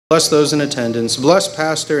Bless those in attendance. Bless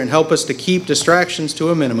Pastor and help us to keep distractions to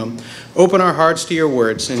a minimum. Open our hearts to your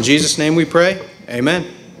words. In Jesus' name we pray. Amen.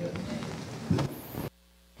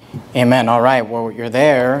 Amen. All right. Well, you're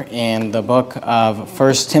there in the book of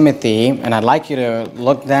 1 Timothy, and I'd like you to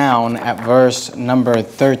look down at verse number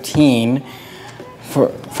 13. For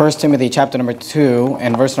 1 Timothy chapter number 2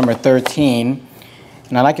 and verse number 13.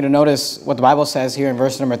 And I'd like you to notice what the Bible says here in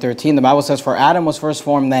verse number 13. The Bible says, "For Adam was first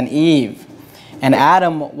formed, then Eve. And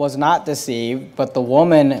Adam was not deceived, but the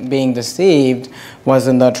woman being deceived was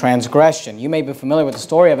in the transgression." You may be familiar with the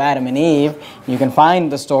story of Adam and Eve. You can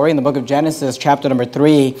find the story in the book of Genesis, chapter number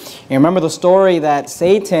 3. You remember the story that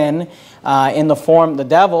Satan, the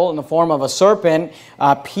devil, in the form of a serpent,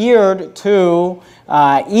 appeared to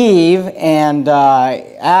Eve and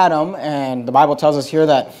Adam, and the Bible tells us here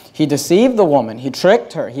that he deceived the woman, he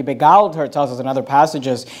tricked her, he beguiled her, it tells us in other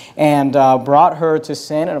passages, and brought her to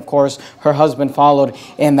sin, and of course her husband followed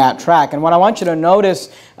in that track. And what I want you to notice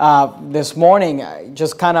this morning,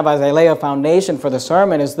 just kind of as I lay a foundation for the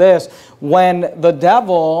sermon, is this: when the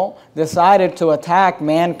devil decided to attack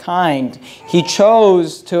mankind, he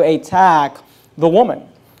chose to attack the woman.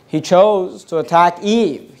 He chose to attack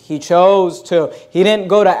Eve. He didn't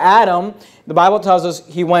go to Adam. The Bible tells us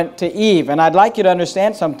he went to Eve. And I'd like you to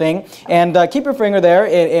understand something. And keep your finger there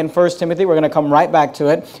in 1 Timothy. We're going to come right back to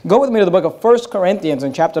it. Go with me to the book of 1 Corinthians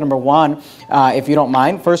in chapter number 1, if you don't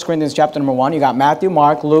mind. 1 Corinthians chapter number 1. You got Matthew,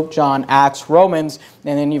 Mark, Luke, John, Acts, Romans,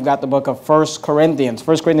 and then you've got the book of 1 Corinthians.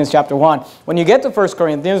 1 Corinthians chapter 1. When you get to 1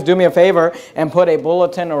 Corinthians, do me a favor and put a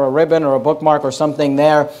bulletin or a ribbon or a bookmark or something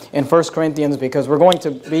there in 1 Corinthians, because we're going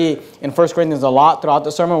to be in 1 Corinthians a lot throughout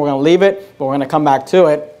the sermon. We're going to leave it, but we're going to come back to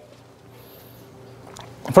it.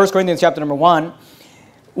 1 Corinthians chapter number 1,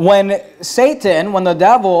 when the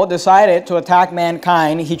devil decided to attack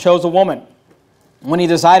mankind, he chose a woman. When he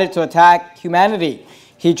decided to attack humanity,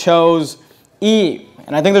 he chose Eve.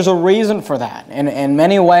 And I think there's a reason for that. And in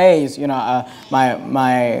many ways, you know,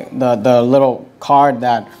 the little card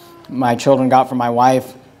that my children got from my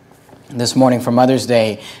wife this morning for Mother's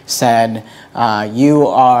Day said, "You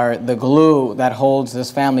are the glue that holds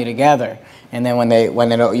this family together." And then when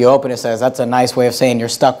you open it, says, "That's a nice way of saying you're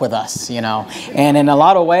stuck with us," you know. And in a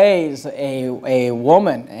lot of ways, a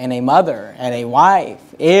woman and a mother and a wife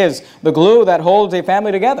is the glue that holds a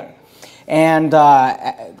family together. And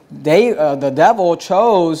the devil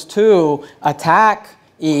chose to attack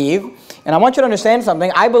Eve. And I want you to understand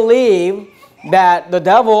something. I believe that the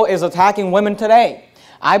devil is attacking women today.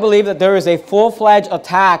 I believe that there is a full-fledged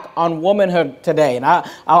attack on womanhood today. And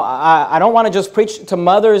I don't want to just preach to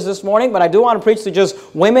mothers this morning, but I do want to preach to just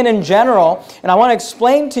women in general. And I want to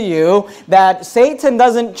explain to you that Satan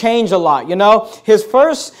doesn't change a lot. You know, his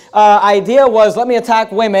first idea was, let me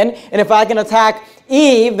attack women, and if I can attack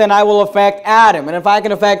Eve, then I will affect Adam. And if I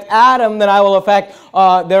can affect Adam, then I will affect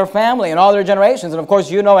their family and all their generations. And of course,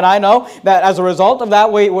 you know and I know that as a result of that,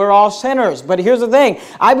 we're all sinners. But here's the thing.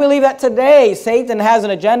 I believe that today, Satan has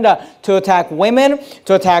an agenda to attack women,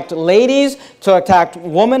 to attack ladies, to attack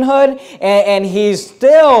womanhood. And he's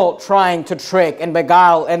still trying to trick and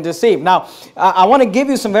beguile and deceive. Now, I want to give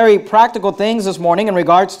you some very practical things this morning in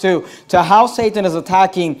regards to how Satan is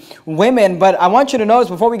attacking women. But I want you to notice,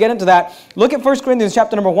 before we get into that, look at 1 Corinthians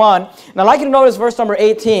chapter number 1. And I'd like you to notice verse number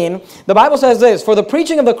 18. The Bible says this: "For the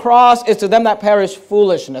preaching of the cross is to them that perish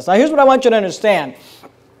foolishness." Now here's what I want you to understand.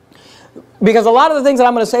 Because a lot of the things that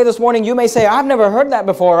I'm going to say this morning, you may say, "I've never heard that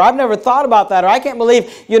before," or "I've never thought about that," or "I can't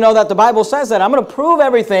believe, you know, that the Bible says that." I'm going to prove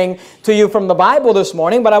everything to you from the Bible this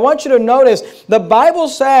morning, but I want you to notice the Bible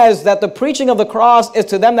says that the preaching of the cross is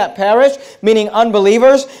to them that perish, meaning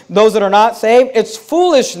unbelievers, those that are not saved. It's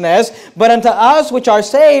foolishness, but unto us which are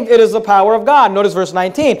saved, it is the power of God. Notice verse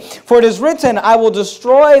 19. "For it is written, I will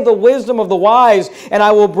destroy the wisdom of the wise, and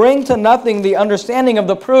I will bring to nothing the understanding of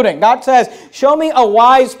the prudent." God says, show me a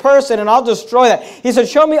wise person, and I'll destroy that. He said,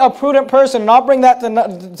 show me a prudent person, and I'll bring that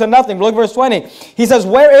to nothing. Look at verse 20. He says,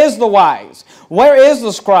 where is the wise? Where is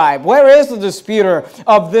the scribe? Where is the disputer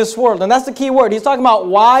of this world? And that's the key word. He's talking about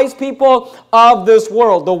wise people of this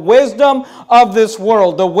world, the wisdom of this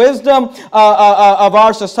world, the wisdom of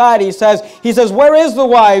our society. He says, where is the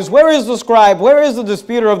wise? Where is the scribe? Where is the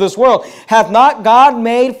disputer of this world? Hath not God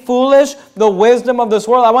made foolish the wisdom of this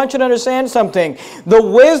world? I want you to understand something. The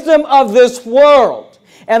wisdom of this world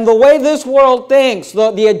and the way this world thinks,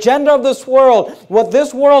 the agenda of this world, what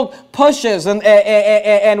this world pushes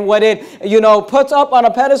and what it, you know, puts up on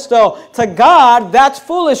a pedestal, to God, that's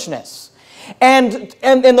foolishness. And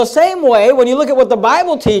in the same way, when you look at what the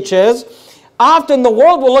Bible teaches, Often the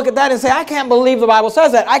world will look at that and say, I can't believe the Bible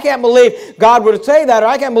says that. I can't believe God would say that, or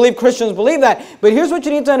I can't believe Christians believe that. But here's what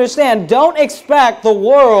you need to understand. Don't expect the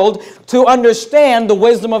world to understand the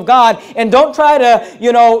wisdom of God, and don't try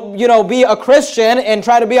to, be a Christian and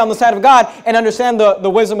try to be on the side of God and understand the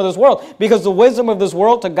wisdom of this world. Because the wisdom of this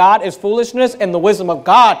world to God is foolishness, and the wisdom of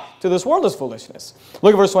God to this world is foolishness.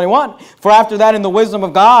 Look at verse 21. For after that, in the wisdom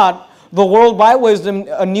of God, the world by wisdom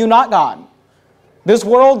knew not God. This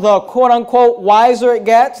world, the quote-unquote wiser it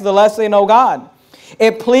gets, the less they know God.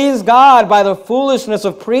 It pleased God by the foolishness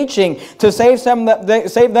of preaching to save them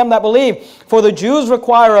that believe. For the Jews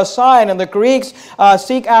require a sign, and the Greeks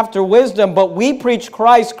seek after wisdom. But we preach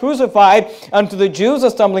Christ crucified, unto the Jews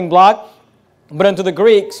a stumbling block, but unto the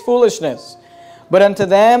Greeks foolishness. But unto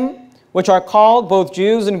them which are called, both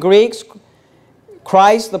Jews and Greeks,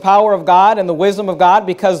 Christ, the power of God and the wisdom of God,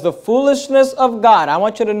 because the foolishness of God, I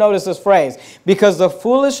want you to notice this phrase, because the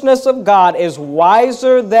foolishness of God is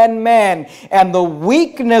wiser than men, and the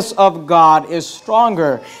weakness of God is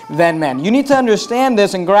stronger than men. You need to understand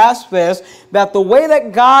this and grasp this, that the way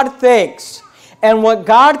that God thinks and what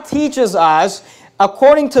God teaches us,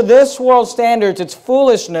 according to this world's standards, it's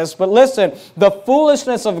foolishness. But listen, the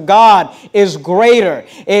foolishness of God is greater.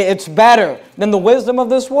 It's better than the wisdom of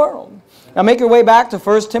this world. Now make your way back to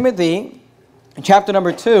 1 Timothy, chapter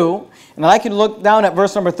number 2. And I'd like you to look down at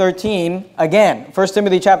verse number 13 again. 1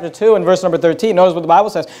 Timothy chapter 2 and verse number 13. Notice what the Bible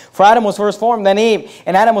says. For Adam was first formed, then Eve.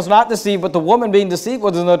 And Adam was not deceived, but the woman being deceived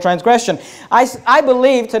was in the transgression. I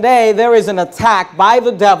believe today there is an attack by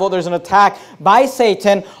the devil. There's an attack by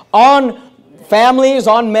Satan on families,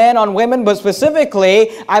 on men, on women, but specifically,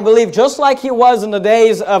 I believe just like he was in the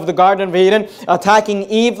days of the Garden of Eden, attacking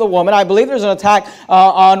Eve, the woman, I believe there's an attack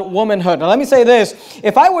on womanhood. Now let me say this.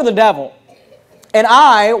 If I were the devil and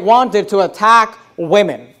I wanted to attack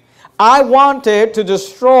women, I wanted to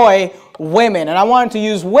destroy women, and I wanted to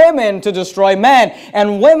use women to destroy men,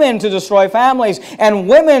 and women to destroy families, and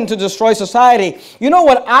women to destroy society, you know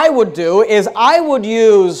what I would do is I would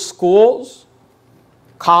use schools,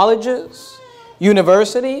 colleges,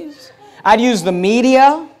 universities. I'd use the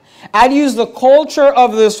media. I'd use the culture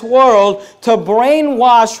of this world to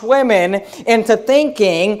brainwash women into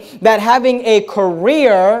thinking that having a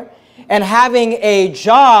career and having a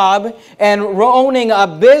job and owning a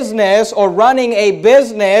business or running a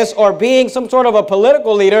business or being some sort of a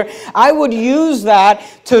political leader, I would use that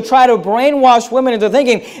to try to brainwash women into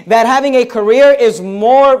thinking that having a career is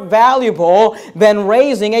more valuable than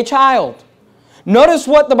raising a child. Notice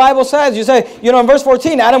what the Bible says. You say, in verse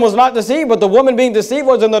 14, Adam was not deceived, but the woman being deceived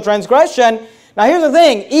was in the transgression. Now here's the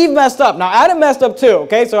thing, Eve messed up. Now Adam messed up too,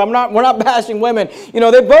 okay? So we're not bashing women.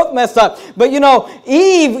 They both messed up. But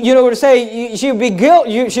Eve, would say she'd be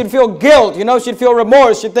she'd feel guilt, she'd feel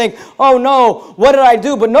remorse. She'd think, oh no, what did I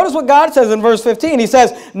do? But notice what God says in verse 15. He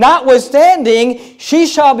says, notwithstanding, she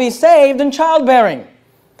shall be saved in childbearing.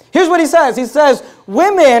 Here's what he says. He says,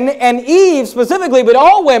 women, and Eve specifically, but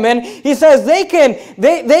all women, he says they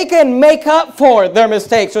can make up for their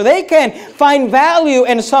mistakes, or they can find value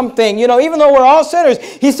in something. Even though we're all sinners,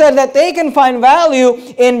 he said that they can find value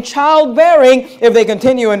in childbearing if they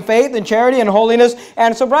continue in faith and charity and holiness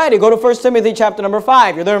and sobriety. Go to 1 Timothy chapter number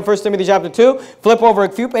 5. You're there in 1 Timothy chapter 2. Flip over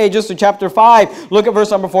a few pages to chapter 5. Look at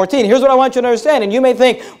verse number 14. Here's what I want you to understand. And you may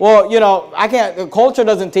think, well, I can't, culture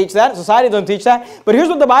doesn't teach that, society doesn't teach that. But here's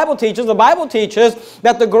what the Bible teaches. The Bible teaches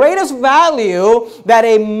that the greatest value that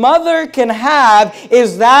a mother can have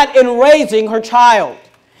is that in raising her child.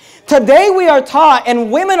 Today we are taught,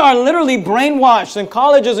 and women are literally brainwashed in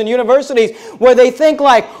colleges and universities where they think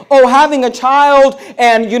like, oh, having a child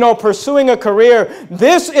and, pursuing a career,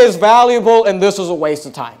 this is valuable and this is a waste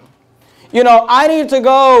of time. I need to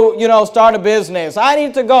go, start a business. I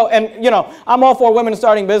need to go, and, I'm all for women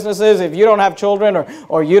starting businesses. If you don't have children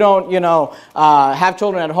or you don't, have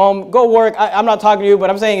children at home, go work. I'm not talking to you, but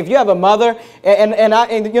I'm saying if you have a mother, and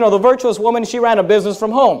the virtuous woman, she ran a business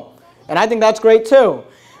from home. And I think that's great too.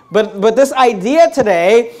 But this idea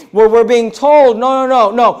today where we're being told,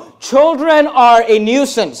 no. Children are a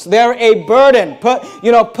nuisance. They're a burden.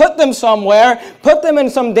 Put them somewhere. Put them in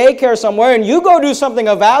some daycare somewhere, and you go do something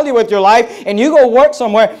of value with your life, and you go work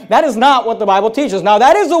somewhere. That is not what the Bible teaches. Now,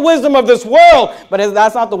 that is the wisdom of this world, but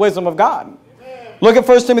that's not the wisdom of God. Look at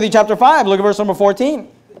 1 Timothy chapter 5. Look at verse number 14.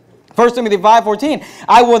 1 Timothy 5:14.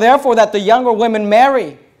 I will therefore that the younger women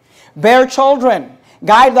marry, bear children,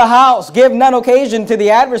 Guide the house. Give none occasion to the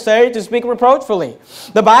adversary to speak reproachfully.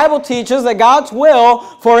 The Bible teaches that God's will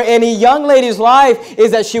for any young lady's life is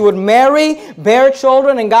that she would marry, bear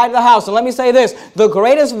children, and guide the house. And let me say this, the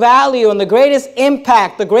greatest value and the greatest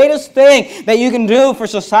impact, the greatest thing that you can do for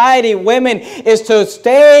society, women, is to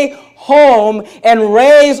stay home and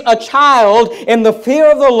raise a child in the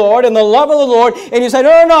fear of the Lord and the love of the Lord. And you say, no,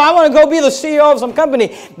 I want to go be the CEO of some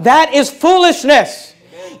company. That is foolishness.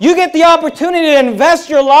 You get the opportunity to invest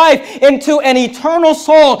your life into an eternal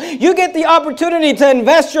soul. You get the opportunity to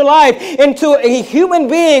invest your life into a human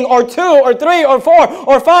being or 2 or 3 or 4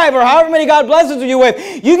 or 5 or however many God blesses you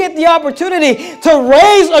with. You get the opportunity to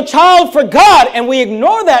raise a child for God. And we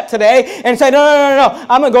ignore that today and say, no,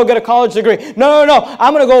 I'm going to go get a college degree. No,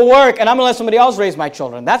 I'm going to go work and I'm going to let somebody else raise my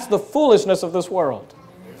children. That's the foolishness of this world.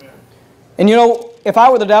 And you know, if I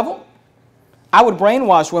were the devil, I would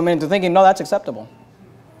brainwash women into thinking, no, that's acceptable.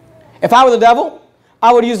 If I were the devil,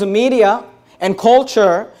 I would use the media and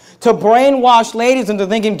culture to brainwash ladies into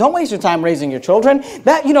thinking, don't waste your time raising your children.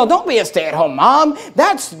 Don't be a stay-at-home mom.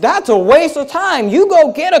 That's a waste of time. You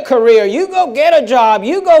go get a career. You go get a job.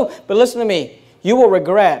 But listen to me. You will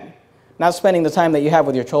regret not spending the time that you have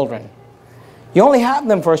with your children. You only have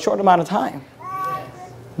them for a short amount of time.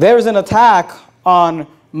 There's an attack on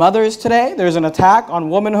mothers today. There's an attack on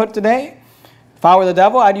womanhood today. If I were the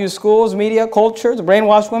devil, I'd use schools, media, culture to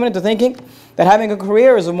brainwash women into thinking that having a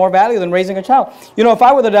career is of more value than raising a child. You know, if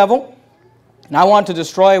I were the devil, and I want to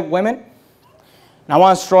destroy women, and I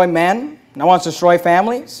want to destroy men, and I want to destroy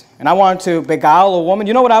families, and I want to beguile a woman,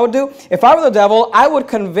 you know what I would do? If I were the devil, I would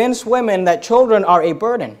convince women that children are a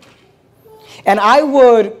burden. And I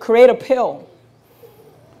would create a pill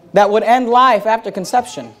that would end life after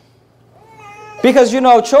conception. Because,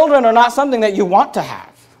 children are not something that you want to have.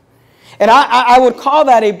 And I would call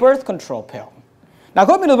that a birth control pill. Now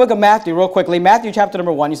go up into the book of Matthew real quickly. Matthew chapter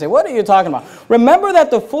number 1. You say, what are you talking about? Remember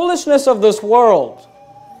that the foolishness of this world,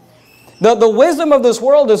 the wisdom of this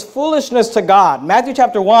world is foolishness to God. Matthew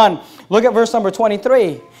chapter 1, look at verse number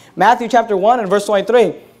 23. Matthew chapter 1 and verse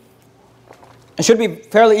 23. It should be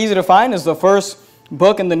fairly easy to find. It's the first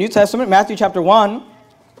book in the New Testament. Matthew chapter 1.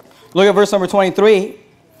 Look at verse number 23. I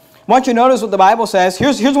want you to notice what the Bible says.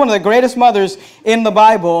 Here's one of the greatest mothers in the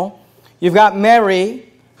Bible. You've got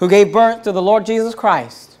Mary, who gave birth to the Lord Jesus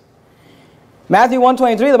Christ. Matthew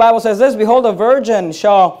 1:23, the Bible says this, behold, a virgin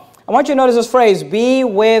shall, I want you to notice this phrase, be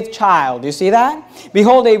with child. Do you see that?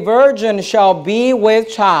 Behold, a virgin shall be with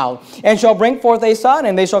child, and shall bring forth a son,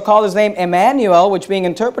 and they shall call his name Emmanuel, which being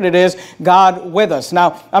interpreted is God with us.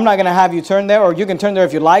 Now, I'm not going to have you turn there, or you can turn there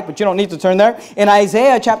if you like, but you don't need to turn there. In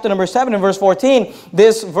Isaiah chapter number 7 and verse 14,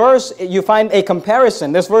 this verse, you find a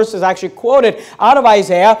comparison. This verse is actually quoted out of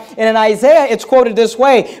Isaiah, and in Isaiah it's quoted this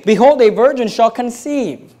way, behold, a virgin shall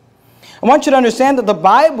conceive. I want you to understand that the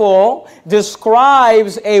Bible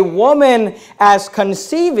describes a woman as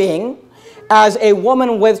conceiving as a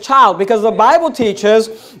woman with child, because the Bible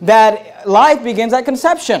teaches that life begins at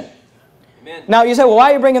conception. Amen. Now you say, well,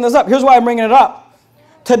 why are you bringing this up? Here's why I'm bringing it up.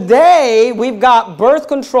 Today, we've got birth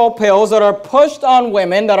control pills that are pushed on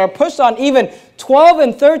women, that are pushed on even 12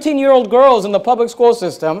 and 13-year-old girls in the public school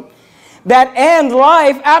system, that end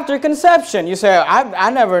life after conception. You say,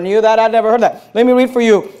 I never knew that. I never heard that. Let me read for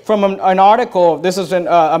you from an article. This is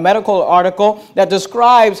a medical article that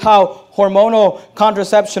describes how hormonal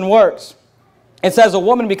contraception works. It says a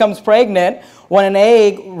woman becomes pregnant when an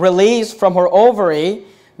egg released from her ovary,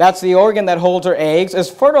 that's the organ that holds her eggs, is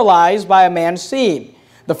fertilized by a man's seed.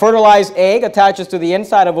 The fertilized egg attaches to the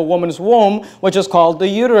inside of a woman's womb, which is called the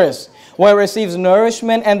uterus, where it receives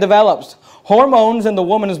nourishment and develops. Hormones in the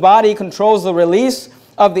woman's body controls the release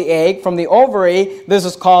of the egg from the ovary. This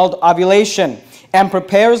is called ovulation, and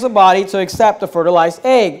prepares the body to accept the fertilized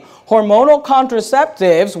egg. Hormonal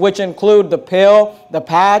contraceptives, which include the pill, the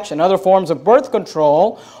patch, and other forms of birth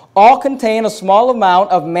control, all contain a small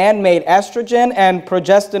amount of man-made estrogen and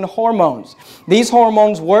progestin hormones. These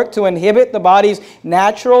hormones work to inhibit the body's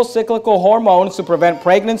natural cyclical hormones to prevent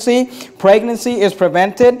pregnancy. Pregnancy is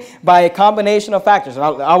prevented by a combination of factors.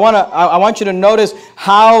 I want you to notice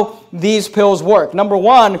how these pills work. Number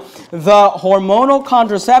one, the hormonal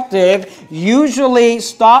contraceptive usually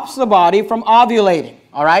stops the body from ovulating.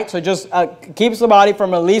 All right, so it just keeps the body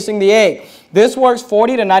from releasing the egg. This works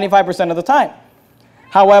 40 to 95% of the time.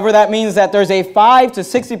 However, that means that there's a 5 to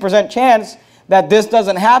 60% chance that this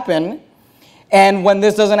doesn't happen. And when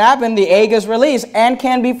this doesn't happen, the egg is released and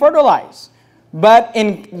can be fertilized. But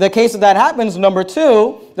in the case that happens, number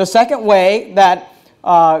two, the second way that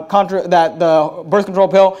that the birth control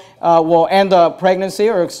pill will end the pregnancy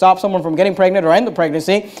or stop someone from getting pregnant or end the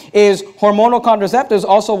pregnancy is hormonal contraceptives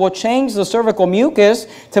also will change the cervical mucus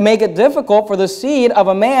to make it difficult for the seed of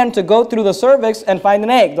a man to go through the cervix and find an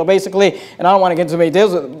egg. They'll basically, and I don't want to get into many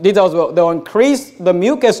details, but they'll increase the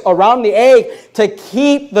mucus around the egg to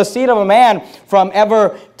keep the seed of a man from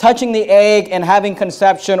ever touching the egg and having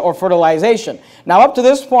conception or fertilization. Now up to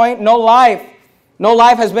this point, no life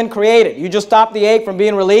has been created. You just stop the egg from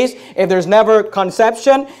being released. If there's never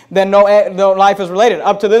conception, then no life is related.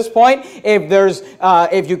 Up to this point,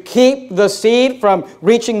 if you keep the seed from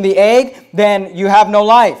reaching the egg, then you have no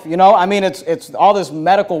life. You know, I mean, it's all this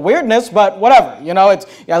medical weirdness, but whatever. You know, at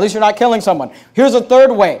least you're not killing someone. Here's a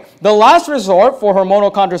third way. The last resort for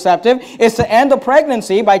hormonal contraceptive is to end a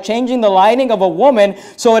pregnancy by changing the lining of a woman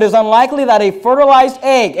so it is unlikely that a fertilized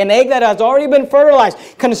egg, an egg that has already been fertilized,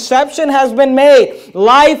 conception has been made,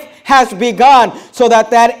 life has begun, so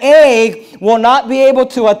that egg will not be able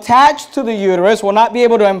to attach to the uterus, will not be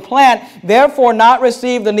able to implant, therefore not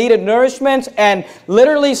receive the needed nourishment and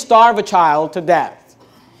literally starve a child to death.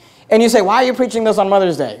 And you say, why are you preaching this on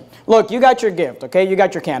Mother's Day? Look, you got your gift, okay? You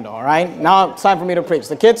got your candle, all right? Now it's time for me to preach.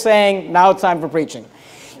 The kid's saying, now it's time for preaching.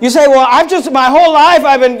 You say, well, my whole life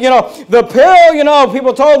I've been, the pill,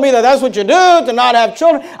 people told me that that's what you do to not have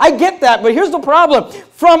children. I get that, but here's the problem.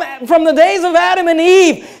 From the days of Adam and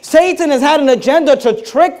Eve, Satan has had an agenda to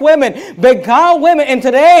trick women, beguile women, and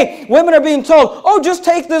today women are being told, oh, just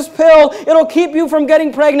take this pill, it'll keep you from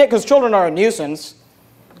getting pregnant, because children are a nuisance,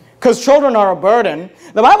 because children are a burden.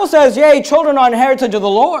 The Bible says, yea, children are an heritage of the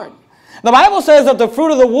Lord. The Bible says that the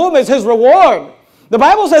fruit of the womb is his reward. The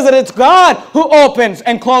Bible says that it's God who opens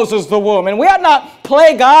and closes the womb. And we ought not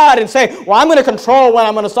play God and say, well, I'm going to control when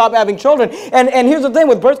I'm going to stop having children. And here's the thing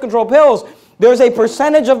with birth control pills. There's a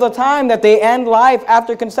percentage of the time that they end life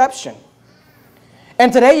after conception.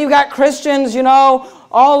 And today you got Christians,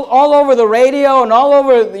 all over the radio and all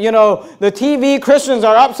over, the TV. Christians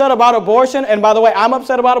are upset about abortion. And by the way, I'm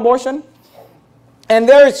upset about abortion. And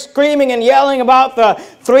they're screaming and yelling about the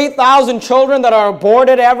 3,000 children that are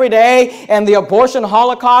aborted every day and the abortion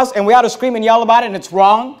holocaust. And we ought to scream and yell about it, and it's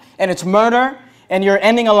wrong, and it's murder, and you're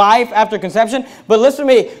ending a life after conception. But listen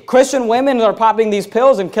to me, Christian women are popping these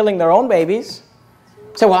pills and killing their own babies.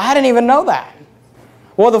 Say, well, I didn't even know that.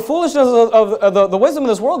 Well, the foolishness of the wisdom of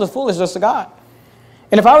this world is foolishness to God.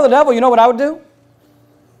 And if I were the devil, you know what I would do?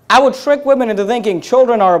 I would trick women into thinking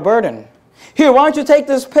children are a burden. Here, why don't you take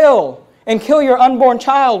this pill and kill your unborn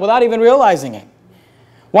child without even realizing it?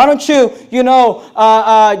 Why don't you,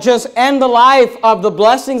 just end the life of the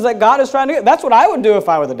blessings that God is trying to give? That's what I would do if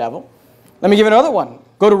I were the devil. Let me give you another one.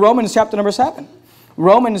 Go to Romans chapter number 7.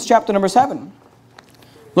 Romans chapter number 7.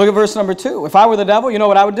 Look at verse number 2. If I were the devil, you know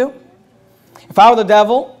what I would do? If I were the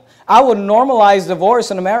devil, I would normalize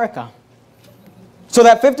divorce in America so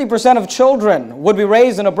that 50% of children would be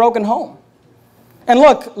raised in a broken home. And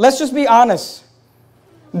look, let's just be honest.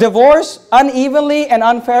 Divorce unevenly and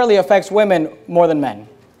unfairly affects women more than men.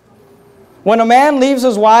 When a man leaves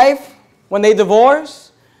his wife, when they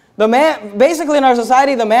divorce, the man, basically in our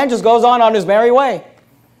society, the man just goes on his merry way.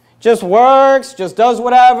 Just works, just does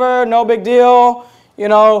whatever, no big deal,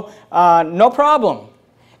 no problem.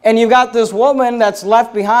 And you've got this woman that's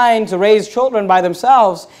left behind to raise children by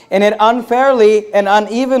themselves, and it unfairly and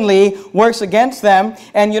unevenly works against them.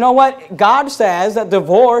 And you know what? God says that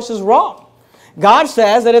divorce is wrong. God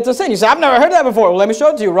says that it's a sin. You say, I've never heard that before. Well, let me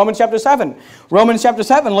show it to you. Romans chapter 7. Romans chapter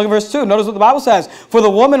 7, look at verse 2. Notice what the Bible says. For the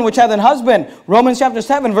woman which hath an husband, Romans chapter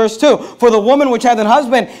 7, verse 2. For the woman which hath an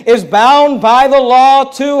husband is bound by the law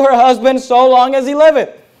to her husband so long as he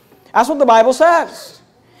liveth. That's what the Bible says.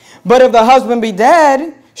 But if the husband be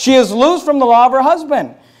dead, she is loosed from the law of her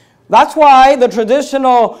husband. That's why the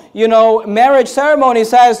traditional, marriage ceremony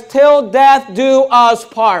says, till death do us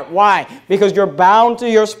part. Why? Because you're bound to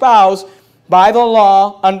your spouse by the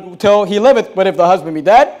law until he liveth. But if the husband be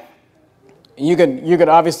dead, you could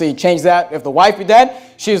obviously change that. If the wife be dead,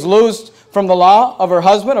 she is loosed from the law of her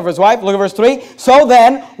husband, of his wife. Look at verse 3. So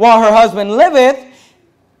then, while her husband liveth,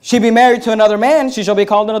 she be married to another man, she shall be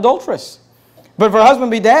called an adulteress. But if her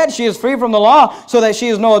husband be dead, she is free from the law, so that she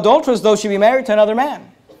is no adulteress, though she be married to another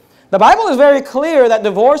man. The Bible is very clear that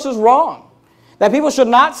divorce is wrong. That people should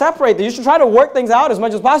not separate them. You should try to work things out as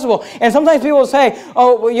much as possible. And sometimes people will say,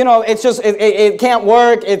 oh, it's just, it can't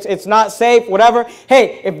work, it's not safe, whatever.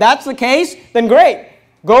 Hey, if that's the case, then great.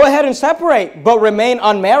 Go ahead and separate, but remain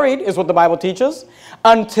unmarried is what the Bible teaches.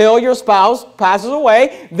 Until your spouse passes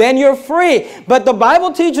away, then you're free. But the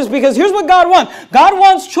Bible teaches, because here's what God wants. God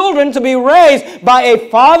wants children to be raised by a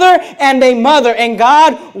father and a mother. And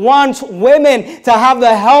God wants women to have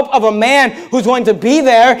the help of a man who's going to be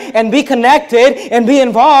there and be connected and be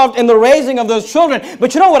involved in the raising of those children.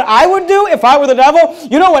 But you know what I would do if I were the devil?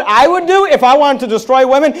 You know what I would do if I wanted to destroy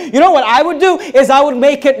women? You know what I would do is I would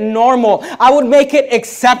make it normal. I would make it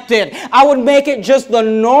accepted. I would make it just the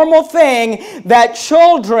normal thing that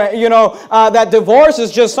children, that divorce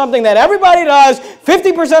is just something that everybody does.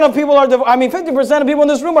 50% of people are 50% of people in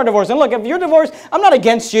this room are divorced. And look, if you're divorced, I'm not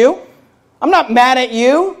against you. I'm not mad at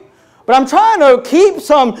you. But I'm trying to keep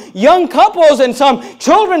some young couples and some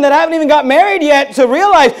children that haven't even got married yet to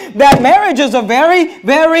realize that marriage is a very,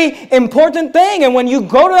 very important thing. And when you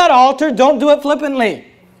go to that altar, don't do it flippantly.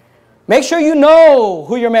 Make sure you know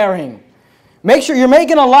who you're marrying. Make sure you're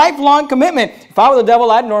making a lifelong commitment. If I were the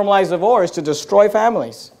devil, I'd normalize divorce to destroy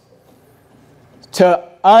families, to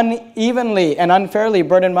unevenly and unfairly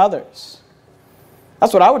burden mothers.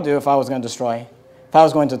 That's what I would do if I was going to destroy, if I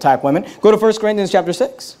was going to attack women. Go to 1 Corinthians chapter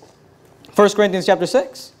 6. 1 Corinthians chapter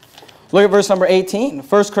 6. Look at verse number 18.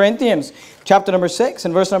 1 Corinthians chapter number 6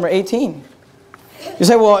 and verse number 18. You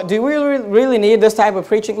say, well, do we really need this type of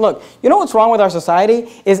preaching? Look, you know what's wrong with our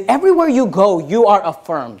society is everywhere you go, you are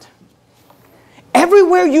affirmed.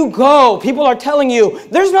 Everywhere you go, people are telling you,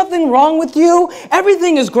 there's nothing wrong with you.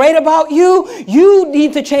 Everything is great about you. You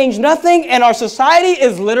need to change nothing. And our society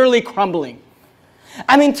is literally crumbling.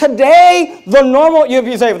 I mean, today, the normal,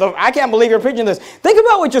 you say, I can't believe you're preaching this. Think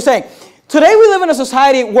about what you're saying. Today we live in a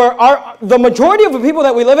society where the majority of the people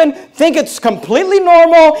that we live in think it's completely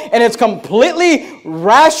normal and it's completely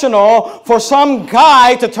rational for some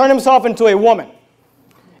guy to turn himself into a woman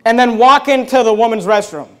and then walk into the woman's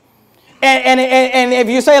restroom. And if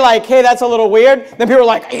you say like, hey, that's a little weird, then people are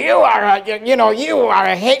like, you are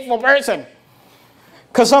a hateful person.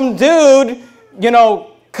 Because some dude,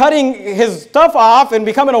 cutting his stuff off and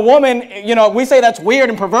becoming a woman, we say that's weird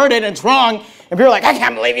and perverted and it's wrong. And people are like, I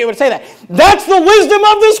can't believe you would say that. That's the wisdom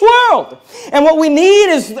of this world. And what we need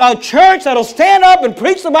is a church that'll stand up and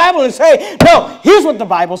preach the Bible and say, no, here's what the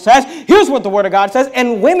Bible says. Here's what the Word of God says.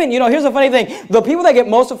 And women, here's the funny thing. The people that get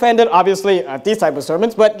most offended, obviously, at these type of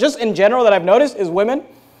sermons, but just in general that I've noticed is women.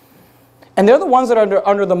 And they're the ones that are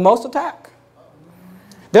under the most attack.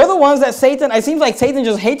 They're the ones that it seems like Satan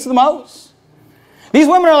just hates the most. These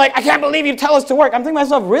women are like, I can't believe you tell us to work. I'm thinking to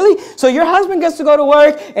myself, really? So your husband gets to go to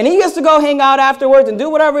work, and he gets to go hang out afterwards and do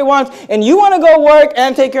whatever he wants, and you want to go work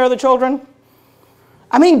and take care of the children?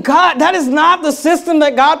 I mean, God, that is not the system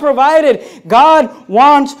that God provided. God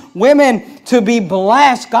wants women to be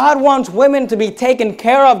blessed. God wants women to be taken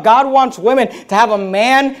care of. God wants women to have a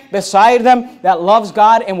man beside them that loves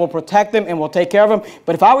God and will protect them and will take care of them.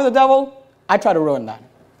 But if I were the devil, I'd try to ruin that.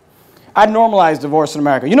 I'd normalize divorce in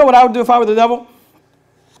America. You know what I would do if I were the devil?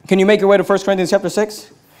 Can you make your way to 1 Corinthians chapter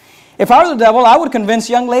 6? If I were the devil, I would convince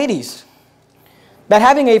young ladies that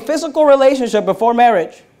having a physical relationship before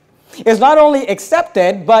marriage is not only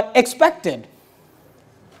accepted, but expected.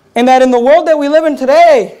 And that in the world that we live in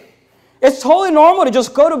today, it's totally normal to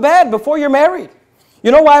just go to bed before you're married. You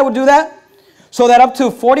know why I would do that? So that up to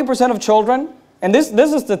 40% of children, and this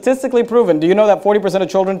is statistically proven. Do you know that 40% of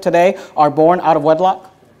children today are born out of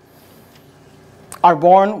wedlock? Are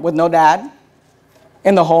born with no dad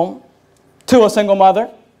in the home, to a single mother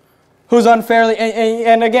who's unfairly,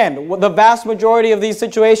 and again, the vast majority of these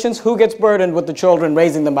situations, who gets burdened with the children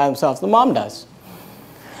raising them by themselves? The mom does.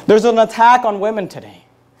 There's an attack on women today.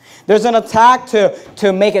 There's an attack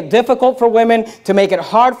to make it difficult for women, to make it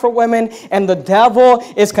hard for women, and the devil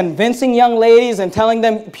is convincing young ladies and telling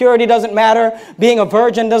them purity doesn't matter, being a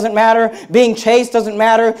virgin doesn't matter, being chaste doesn't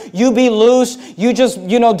matter, you be loose, you just,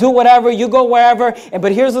 do whatever, you go wherever.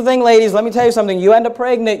 But here's the thing, ladies, let me tell you something, you end up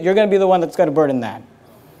pregnant, you're going to be the one that's going to burden that.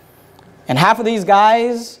 And half of these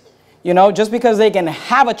guys, just because they can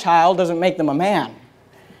have a child doesn't make them a man.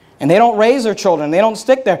 And they don't raise their children. They don't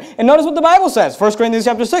stick there. And notice what the Bible says. 1 Corinthians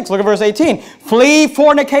chapter 6. Look at verse 18. Flee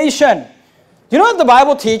fornication. You know what the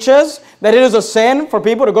Bible teaches? That it is a sin for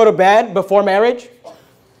people to go to bed before marriage?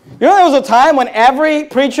 You know there was a time when every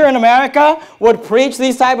preacher in America would preach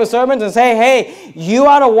these type of sermons and say, hey, you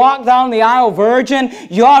ought to walk down the aisle virgin.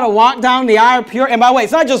 You ought to walk down the aisle pure. And by the way,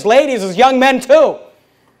 it's not just ladies, it's young men too.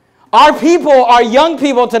 Our people, our young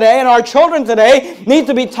people today and our children today need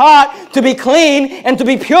to be taught to be clean and to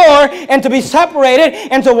be pure and to be separated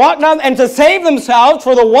and to walk down and to save themselves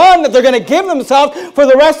for the one that they're going to give themselves for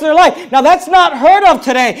the rest of their life. Now that's not heard of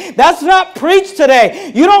today. That's not preached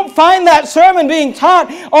today. You don't find that sermon being taught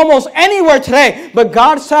almost anywhere today. But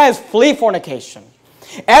God says, flee fornication.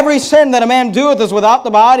 Every sin that a man doeth is without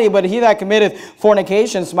the body, but he that committeth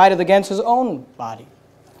fornication smiteth against his own body.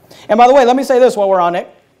 And by the way, let me say this while we're on it.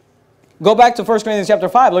 Go back to 1 Corinthians chapter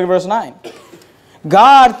 5, look at verse 9.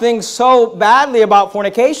 God thinks so badly about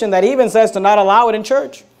fornication that he even says to not allow it in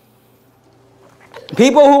church.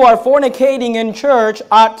 People who are fornicating in church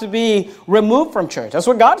ought to be removed from church. That's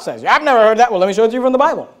what God says. I've never heard that. Well, let me show it to you from the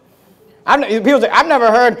Bible. People say, I've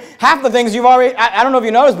never heard half the things you've already, I don't know if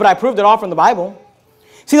you noticed, but I proved it all from the Bible.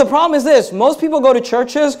 See, the problem is this. Most people go to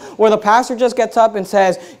churches where the pastor just gets up and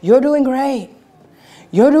says, you're doing great.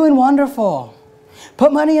 You're doing wonderful.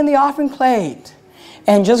 Put money in the offering plate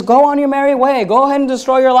and just go on your merry way. Go ahead and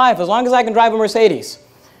destroy your life as long as I can drive a Mercedes.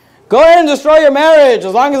 Go ahead and destroy your marriage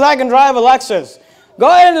as long as I can drive a Lexus. Go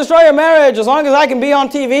ahead and destroy your marriage as long as I can be on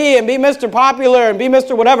TV and be Mr. Popular and be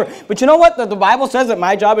Mr. Whatever. But you know what? The Bible says that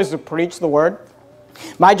my job is to preach the word.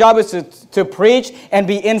 My job is to preach and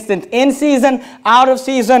be instant in season, out of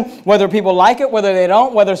season, whether people like it, whether they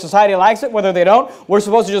don't, whether society likes it, whether they don't. We're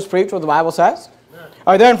supposed to just preach what the Bible says.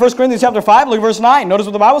 All right, there in 1 Corinthians chapter 5, look at verse 9. Notice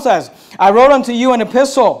what the Bible says. I wrote unto you an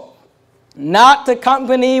epistle, not to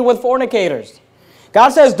company with fornicators. God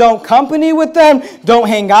says don't company with them, don't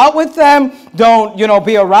hang out with them, don't,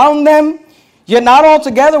 be around them. Yet not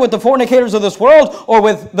altogether with the fornicators of this world, or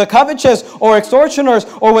with the covetous, or extortioners,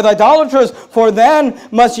 or with idolaters, for then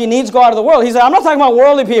must ye needs go out of the world. He said, I'm not talking about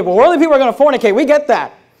worldly people. Worldly people are going to fornicate. We get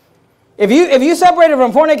that. If you separated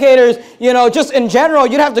from fornicators, just in general,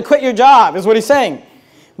 you'd have to quit your job, is what he's saying.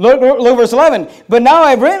 Look verse 11. But now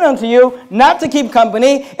I've written unto you not to keep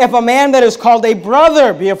company if a man that is called a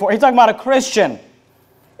brother be a fornicator. He's talking about a Christian.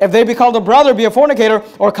 If they be called a brother, be a fornicator,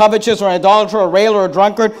 or covetous, or an idolater, or a railer, or a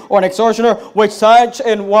drunkard, or an extortioner, which such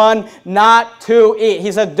an one not to eat.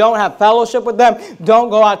 He says, don't have fellowship with them. Don't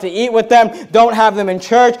go out to eat with them. Don't have them in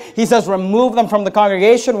church. He says, remove them from the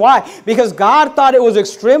congregation. Why? Because God thought it was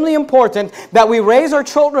extremely important that we raise our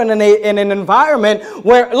children in an environment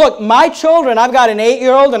where, look, my children, I've got an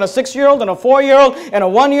 8-year-old, and a 6-year-old, and a 4-year-old, and a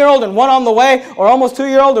 1-year-old, and one on the way, or almost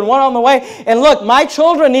 2-year-old, and one on the way. And look, my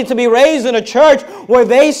children need to be raised in a church where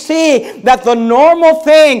they see that the normal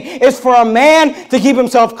thing is for a man to keep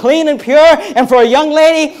himself clean and pure, and for a young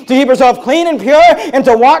lady to keep herself clean and pure, and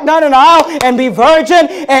to walk down an aisle and be virgin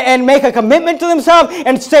and make a commitment to themselves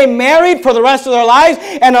and stay married for the rest of their lives.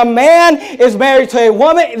 And a man is married to a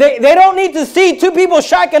woman. They don't need to see two people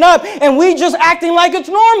shacking up and we just acting like it's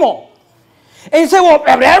normal. And you say, well,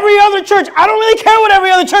 every other church, I don't really care what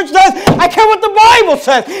every other church does. I care what the Bible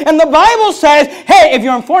says. And the Bible says, hey, if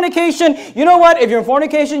you're in fornication, you know what? If you're in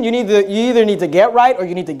fornication, you either need to get right or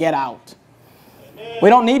you need to get out. Amen. We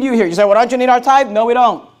don't need you here. You say, well, don't you need our tithe? No, we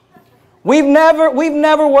don't. We've never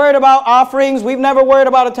worried about offerings. We've never worried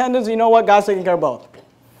about attendance. You know what? God's taking care of both.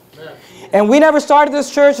 Amen. And we never started this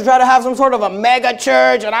church to try to have some sort of a mega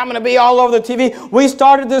church and I'm going to be all over the TV. We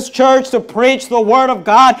started this church to preach the Word of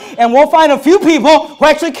God, and we'll find a few people who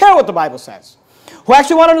actually care what the Bible says, who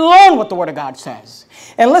actually want to learn what the Word of God says.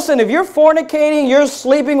 And listen, if you're fornicating, you're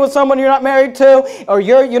sleeping with someone you're not married to, or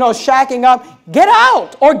you're, shacking up, get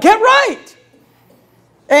out or get right.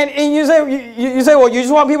 And you say, well, you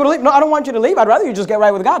just want people to leave. No, I don't want you to leave. I'd rather you just get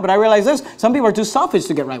right with God. But I realize this, some people are too selfish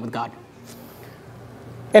to get right with God.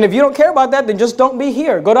 And if you don't care about that, then just don't be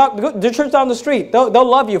here. Go to the church down the street. They'll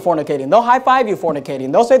love you fornicating. They'll high-five you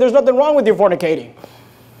fornicating. They'll say there's nothing wrong with you fornicating.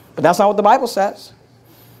 But that's not what the Bible says.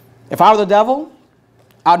 If I were the devil,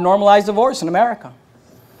 I'd normalize divorce in America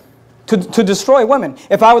to destroy women.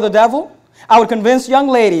 If I were the devil, I would convince young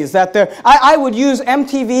ladies that I would use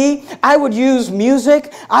MTV, I would use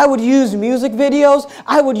music, I would use music videos,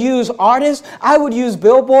 I would use artists, I would use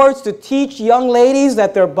billboards to teach young ladies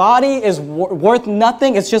that their body is worth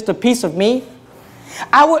nothing, it's just a piece of meat.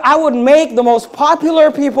 I would make the most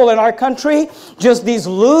popular people in our country just these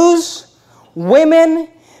loose women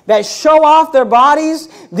that show off their bodies.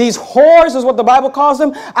 These whores is what the Bible calls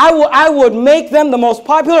them. I would make them the most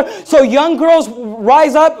popular so young girls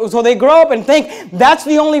rise up, so they grow up and think that's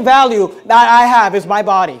the only value that I have is my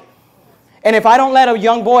body. And if I don't let a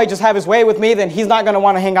young boy just have his way with me, then he's not going to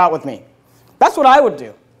want to hang out with me. That's what I would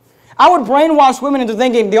do. I would brainwash women into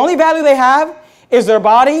thinking the only value they have is their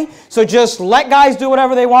body, so just let guys do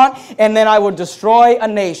whatever they want, and then I would destroy a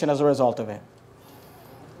nation as a result of it.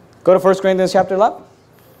 Go to 1 Corinthians chapter 11.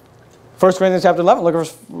 1 Corinthians chapter 11, look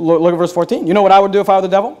at verse 14. You know what I would do if I were the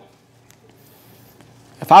devil?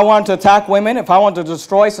 If I want to attack women, if I want to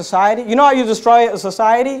destroy society, you know how you destroy a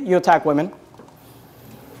society? You attack women.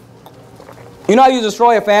 You know how you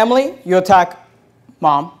destroy a family? You attack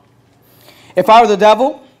mom. If I were the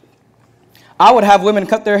devil, I would have women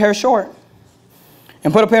cut their hair short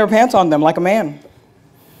and put a pair of pants on them like a man.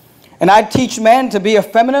 And I'd teach men to be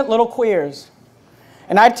effeminate little queers.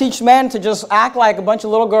 And I'd teach men to just act like a bunch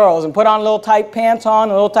of little girls and put on little tight pants on,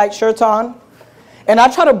 little tight shirts on. And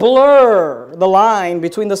I'd try to blur the line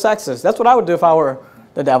between the sexes. That's what I would do if I were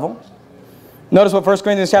the devil. Notice what 1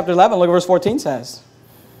 Corinthians chapter 11, look at verse 14 says.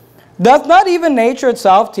 Doth not even nature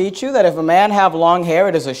itself teach you that if a man have long hair,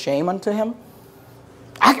 it is a shame unto him?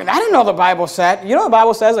 I didn't know the Bible said. You know the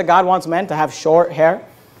Bible says that God wants men to have short hair?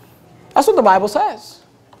 That's what the Bible says.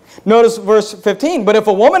 Notice verse 15. But if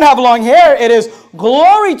a woman have long hair, it is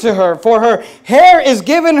glory to her, for her hair is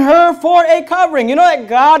given her for a covering. You know that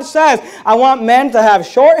God says, I want men to have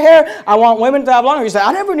short hair, I want women to have long hair. You say,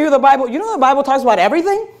 I never knew the Bible. You know the Bible talks about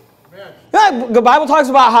everything? Yeah, the Bible talks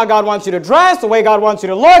about how God wants you to dress, the way God wants you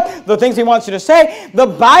to look, the things He wants you to say. The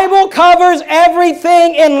Bible covers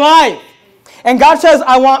everything in life. And God says,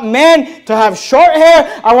 I want men to have short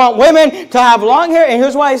hair. I want women to have long hair. And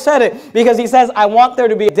here's why He said it. Because He says, I want there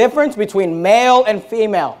to be a difference between male and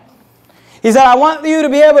female. He said, I want you to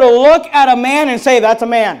be able to look at a man and say, that's a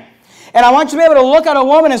man. And I want you to be able to look at a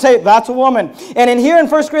woman and say, that's a woman. And in here in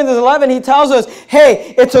 1 Corinthians 11, He tells us,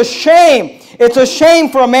 hey, it's a shame. It's a shame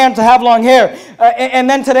for a man to have long hair. And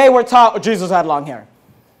then today we're taught, oh, Jesus had long hair.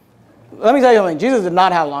 Let me tell you something. Jesus did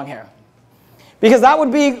not have long hair. Because that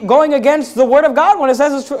would be going against the Word of God when it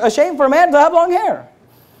says it's a shame for a man to have long hair.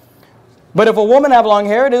 But if a woman have long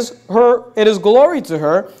hair, it is glory to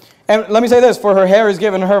her. And let me say this, for her hair is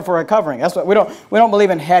given her for a covering. That's what we don't believe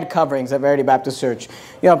in head coverings at Verity Baptist Church.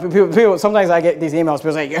 You know, people sometimes I get these emails,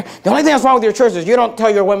 people say, the only thing that's wrong with your church is you don't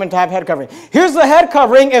tell your women to have head covering. Here's the head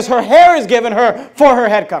covering, is her hair is given her for her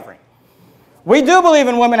head covering. We do believe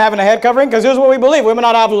in women having a head covering, because here's what we believe. Women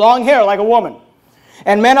ought to have long hair like a woman.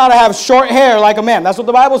 And men ought to have short hair like a man. That's what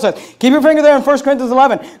the Bible says. Keep your finger there in 1 Corinthians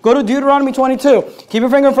 11. Go to Deuteronomy 22. Keep your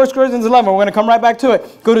finger in 1 Corinthians 11. We're going to come right back to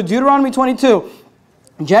it. Go to Deuteronomy 22.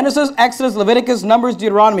 Genesis, Exodus, Leviticus, Numbers,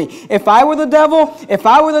 Deuteronomy. If I were the devil,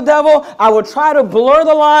 I would try to blur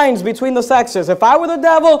the lines between the sexes. If I were the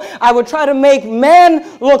devil, I would try to make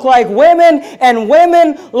men look like women and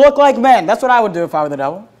women look like men. That's what I would do if I were the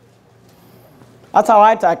devil. That's how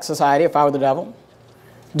I attack society if I were the devil.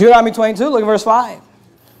 Deuteronomy 22, look at verse 5.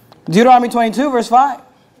 Deuteronomy 22, verse 5.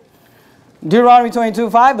 Deuteronomy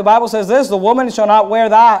 22, 5, the Bible says this, the woman shall not wear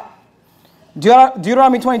that.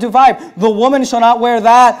 Deuteronomy 22, 5, the woman shall not wear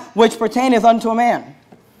that which pertaineth unto a man.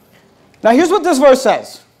 Now here's what this verse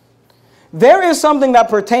says. There is something that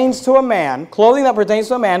pertains to a man, clothing that pertains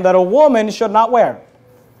to a man, that a woman should not wear.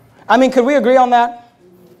 I mean, could we agree on that?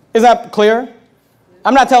 Is that clear?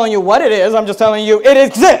 I'm not telling you what it is. I'm just telling you it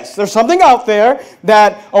exists. There's something out there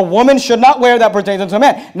that a woman should not wear that pertains unto a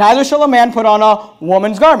man. Neither shall a man put on a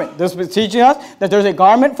woman's garment. This is teaching us that there's a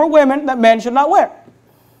garment for women that men should not wear.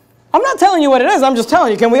 I'm not telling you what it is. I'm just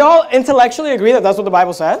telling you. Can we all intellectually agree that that's what the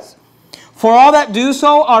Bible says? For all that do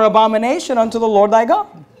so are abomination unto the Lord thy God.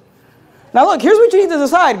 Now look, here's what you need to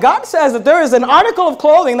decide. God says that there is an article of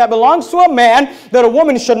clothing that belongs to a man that a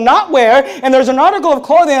woman should not wear, and there's an article of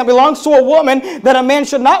clothing that belongs to a woman that a man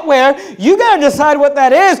should not wear. You got to decide what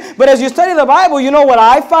that is. But as you study the Bible, you know what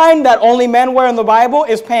I find that only men wear in the Bible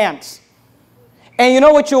is pants. And you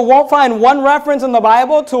know what you won't find one reference in the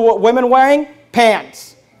Bible to women wearing?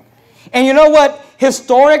 Pants. And you know what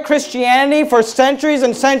historic Christianity for centuries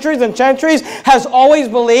and centuries and centuries has always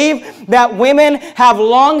believed? That women have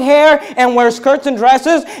long hair and wear skirts and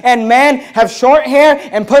dresses, and men have short hair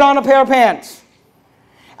and put on a pair of pants.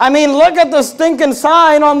 I mean, look at the stinking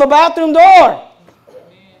sign on the bathroom door.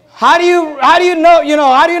 How do you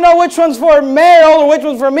know which one's for male or which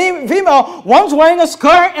one's for female? One's wearing a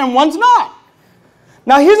skirt and one's not.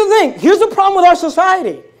 Now here's the thing. Here's the problem with our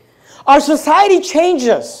society. Our society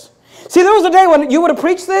changes. See, there was a day when you would have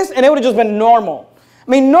preached this and it would have just been normal.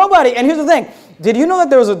 I mean, nobody, and here's the thing. Did you know that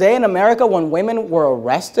there was a day in America when women were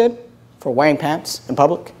arrested for wearing pants in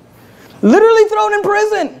public? Literally thrown in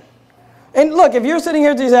prison. And look, if you're sitting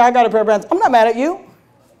here and you say, I got a pair of pants, I'm not mad at you.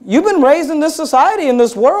 You've been raised in this society, in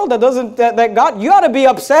this world that God, you ought to be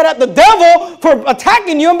upset at the devil for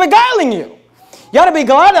attacking you and beguiling you. You ought to be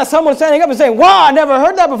glad that someone's standing up and saying, wow, I never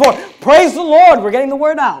heard that before. Praise the Lord, we're getting the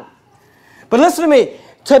word out. But listen to me.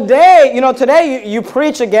 Today, you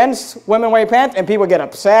preach against women wearing pants and people get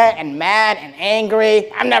upset and mad and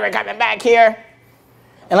angry. I'm never coming back here.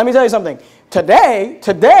 And let me tell you something. Today,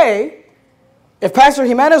 if Pastor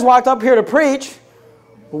Jimenez walked up here to preach,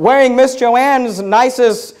 wearing Miss Joanne's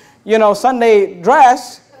nicest, Sunday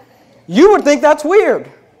dress, you would think that's weird.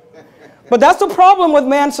 But that's the problem with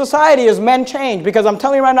man's society, is men change. Because I'm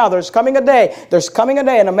telling you right now, there's coming a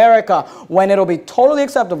day in America when it'll be totally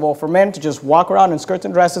acceptable for men to just walk around in skirts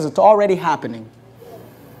and dresses. It's already happening.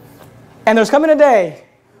 And there's coming a day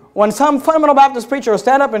when some fundamental Baptist preacher will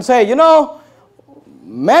stand up and say,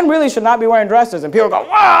 men really should not be wearing dresses. And people go,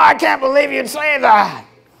 wow, I can't believe you'd say that.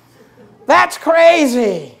 That's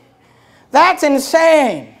crazy. That's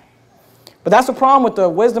insane. But that's the problem with the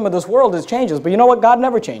wisdom of this world, is changes. But you know what? God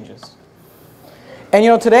never changes.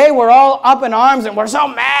 And today we're all up in arms and we're so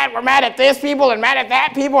mad. We're mad at this people and mad at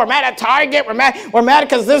that people. We're mad at Target. We're mad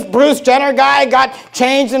because this Bruce Jenner guy got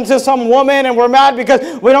changed into some woman, and we're mad because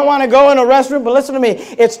we don't want to go in a restroom. But listen to me.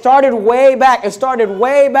 It started way back. It started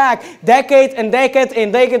way back, decades and decades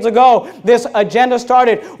and decades ago. This agenda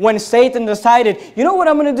started when Satan decided, you know what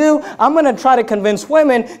I'm going to do? I'm going to try to convince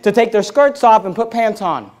women to take their skirts off and put pants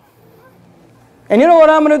on. And you know what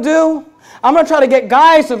I'm going to do? I'm going to try to get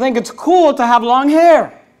guys to think it's cool to have long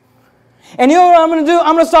hair. And you know what I'm going to do?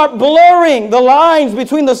 I'm going to start blurring the lines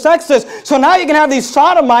between the sexes. So now you can have these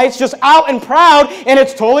sodomites just out and proud, and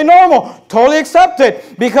it's totally normal, totally accepted.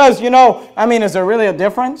 Because, is there really a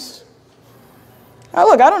difference? Now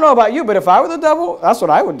look, I don't know about you, but if I were the devil, that's what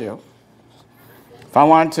I would do. If I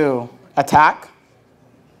wanted to attack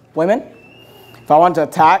women, if I wanted to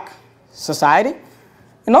attack society.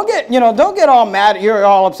 And don't get all mad. You're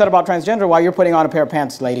all upset about transgender while you're putting on a pair of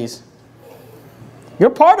pants, ladies.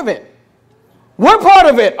 You're part of it. We're part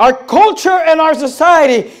of it. Our culture and our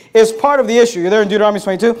society is part of the issue. You're there in Deuteronomy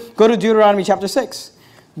 22. Go to Deuteronomy chapter 6.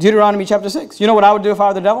 Deuteronomy chapter 6. You know what I would do if I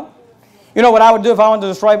were the devil? You know what I would do if I wanted to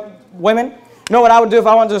destroy women? You know what I would do if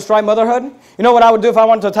I wanted to destroy motherhood? You know what I would do if I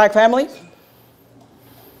wanted to attack families?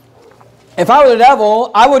 If I were the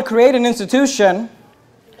devil, I would create an institution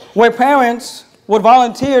where parents would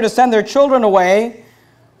volunteer to send their children away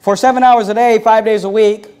for 7 hours a day, 5 days a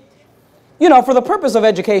week, for the purpose of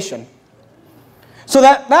education. So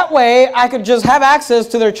that way I could just have access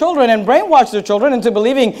to their children and brainwash their children into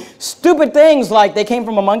believing stupid things like they came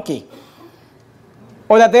from a monkey.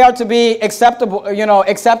 Or that they are to be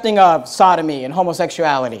accepting of sodomy and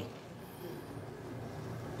homosexuality.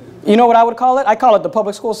 You know what I would call it? I call it the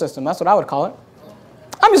public school system. That's what I would call it.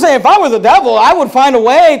 I'm just saying, if I were the devil, I would find a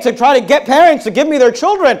way to try to get parents to give me their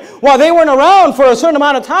children while they weren't around for a certain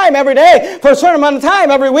amount of time every day, for a certain amount of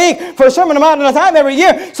time every week, for a certain amount of time every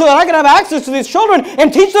year, so that I can have access to these children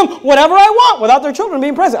and teach them whatever I want without their children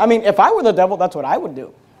being present. If I were the devil, that's what I would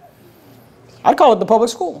do. I'd call it the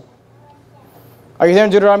public school. Are you there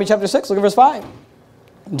in Deuteronomy chapter 6? Look at verse 5.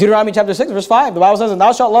 Deuteronomy chapter 6, verse 5. The Bible says, and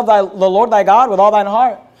thou shalt love the Lord thy God with all thine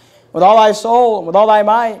heart, with all thy soul, and with all thy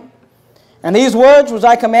mind. And these words which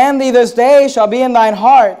I command thee this day shall be in thine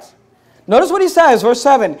heart. Notice what he says, verse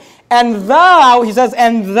 7. And thou, he says,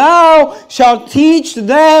 and thou shalt teach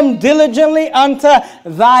them diligently unto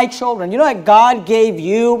thy children. You know that God gave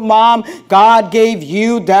you, mom, God gave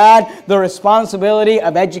you, dad, the responsibility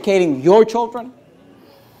of educating your children?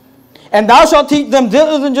 And thou shalt teach them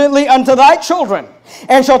diligently unto thy children,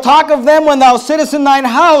 and shalt talk of them when thou sittest in thine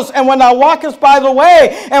house, and when thou walkest by the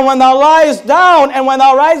way, and when thou liest down, and when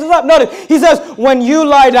thou risest up. Notice, he says, when you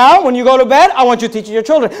lie down, when you go to bed, I want you teaching your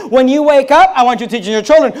children. When you wake up, I want you teaching your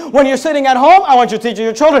children. When you're sitting at home, I want you teaching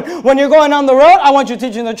your children. When you're going on the road, I want you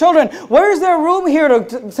teaching the children. Where is there room here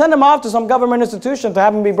to send them off to some government institution to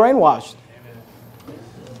have them be brainwashed?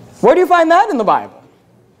 Where do you find that in the Bible?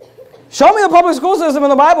 Show me the public school system in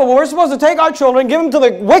the Bible where we're supposed to take our children, give them to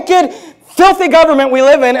the wicked, filthy government we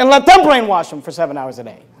live in, and let them brainwash them for 7 hours a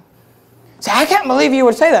day. See, I can't believe you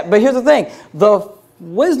would say that. But here's the thing. The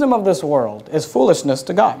wisdom of this world is foolishness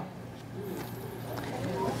to God.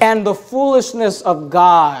 And the foolishness of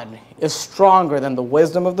God is stronger than the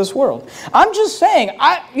wisdom of this world. I'm just saying,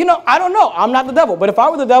 I don't know. I'm not the devil. But if I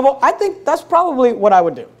were the devil, I think that's probably what I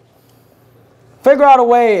would do. Figure out a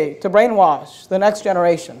way to brainwash the next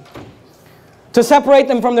generation. To separate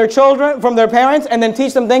them from their children, from their parents, and then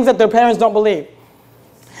teach them things that their parents don't believe.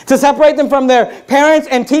 To separate them from their parents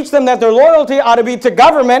and teach them that their loyalty ought to be to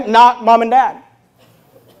government, not mom and dad.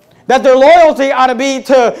 That their loyalty ought to be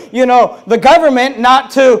to, the government, not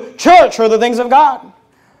to church or the things of God.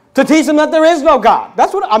 To teach them that there is no God.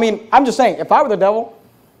 That's what, I'm just saying, if I were the devil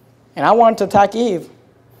and I wanted to attack Eve,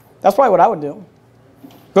 that's probably what I would do.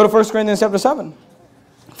 Go to 1 Corinthians chapter 7.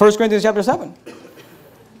 1 Corinthians chapter 7.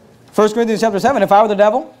 1 Corinthians chapter 7, if I were the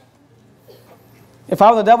devil,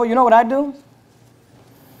 you know what I'd do?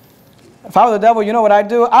 If I were the devil, you know what I'd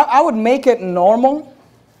do? I would make it normal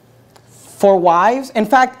for wives. In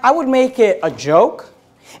fact, I would make it a joke.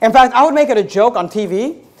 In fact, I would make it a joke on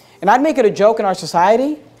TV, and I'd make it a joke in our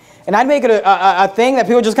society, and I'd make it a thing that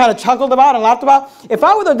people just kind of chuckled about and laughed about. If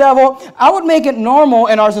I were the devil, I would make it normal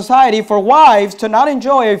in our society for wives to not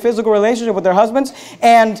enjoy a physical relationship with their husbands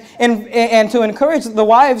and to encourage the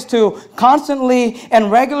wives to constantly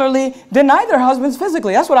and regularly deny their husbands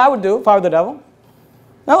physically. That's what I would do if I were the devil.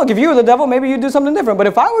 Now look, if you were the devil, maybe you'd do something different. But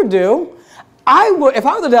if I were if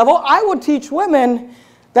I were the devil, I would teach women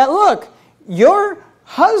that, look, your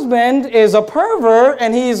husband is a pervert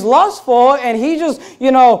and he's lustful and he just,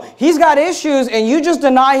 he's got issues and you just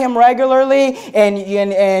deny him regularly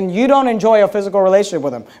and you don't enjoy a physical relationship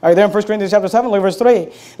with him. All right, there in 1 Corinthians chapter 7, look at verse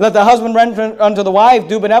 3. Let the husband render unto the wife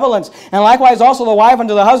due benevolence, and likewise also the wife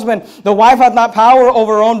unto the husband. The wife hath not power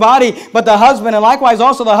over her own body, but the husband, and likewise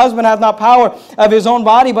also the husband hath not power of his own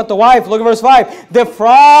body, but the wife. Look at verse 5.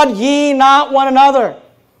 Defraud ye not one another.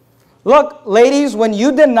 Look, ladies, when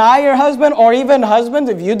you deny your husband, or even husbands,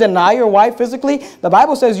 if you deny your wife physically, the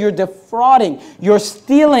Bible says you're defrauding. You're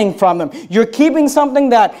stealing from them. You're keeping something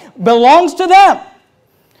that belongs to them.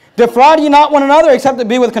 Defraud ye not one another, except it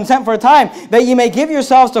be with consent for a time, that ye may give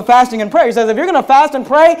yourselves to fasting and prayer. He says, if you're going to fast and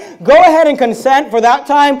pray, go ahead and consent for that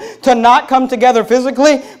time to not come together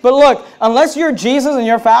physically. But look, unless you're Jesus and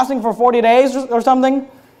you're fasting for 40 days or something,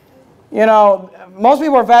 most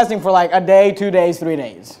people are fasting for like a day, 2 days, 3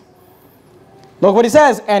 days. Look what he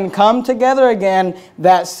says, and come together again,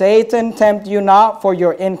 that Satan tempt you not for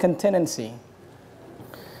your incontinency.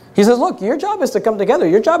 He says, look, your job is to come together.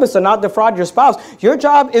 Your job is to not defraud your spouse. Your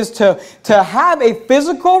job is to have a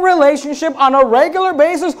physical relationship on a regular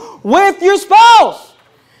basis with your spouse.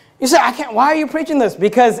 You say, I can't, why are you preaching this?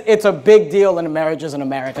 Because it's a big deal in marriages in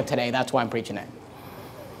America today. That's why I'm preaching it.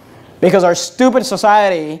 Because our stupid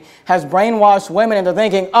society has brainwashed women into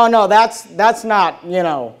thinking, oh no, that's not,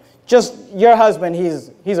 just your husband,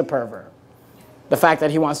 he's a pervert. The fact that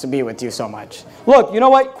he wants to be with you so much. Look, you know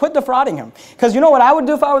what? Quit defrauding him. Because you know what I would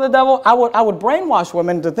do if I were the devil? I would brainwash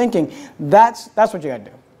women into thinking that's what you got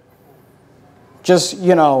to do. Just,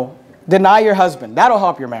 deny your husband. That'll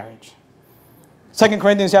help your marriage. 2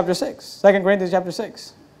 Corinthians chapter 6. 2 Corinthians chapter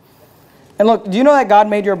 6. And look, do you know that God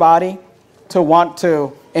made your body to want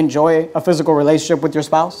to enjoy a physical relationship with your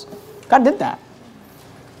spouse? God did that.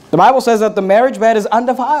 The Bible says that the marriage bed is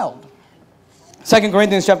undefiled. 2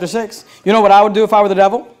 Corinthians chapter 6. You know what I would do if I were the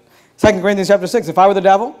devil? 2 Corinthians chapter 6. If I were the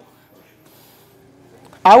devil,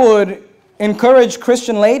 I would encourage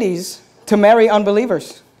Christian ladies to marry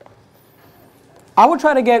unbelievers. I would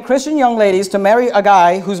try to get Christian young ladies to marry a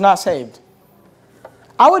guy who's not saved.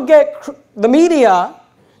 I would get the media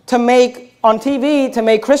to make, on TV, to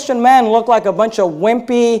make Christian men look like a bunch of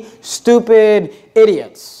wimpy, stupid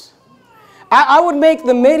idiots. I would make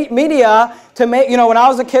the media to make, when I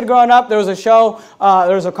was a kid growing up, there was a show,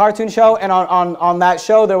 there was a cartoon show, and on that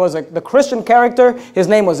show there was the Christian character. His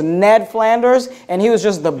name was Ned Flanders, and he was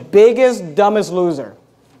just the biggest, dumbest loser.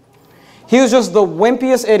 He was just the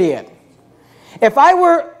wimpiest idiot. If I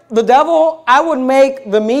were the devil, I would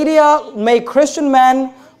make the media, make Christian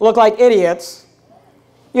men look like idiots.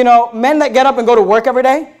 Men that get up and go to work every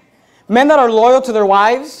day, men that are loyal to their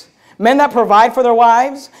wives, men that provide for their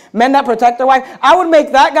wives, men that protect their wife. I would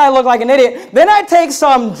make that guy look like an idiot. Then I'd take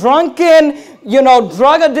some drunken,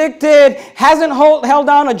 drug-addicted, hasn't held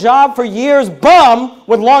down a job for years, bum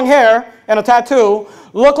with long hair and a tattoo,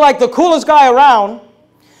 look like the coolest guy around,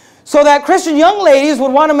 so that Christian young ladies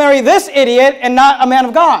would want to marry this idiot and not a man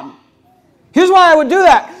of God. Here's why I would do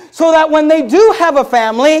that. So that when they do have a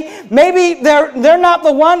family, maybe they're not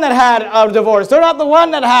the one that had a divorce. They're not the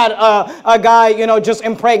one that had a guy, just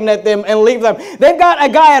impregnate them and leave them. They've got a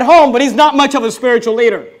guy at home, but he's not much of a spiritual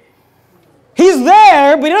leader. He's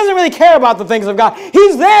there, but he doesn't really care about the things of God.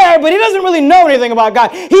 He's there, but he doesn't really know anything about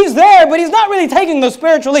God. He's there, but he's not really taking the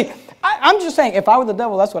spiritual lead. I'm just saying, if I were the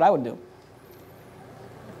devil, that's what I would do.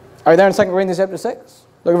 Are you there in 2 Corinthians chapter 6?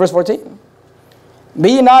 Look at verse 14.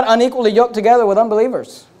 Be ye not unequally yoked together with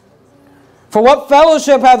unbelievers. For what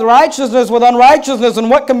fellowship hath righteousness with unrighteousness, and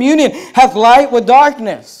what communion hath light with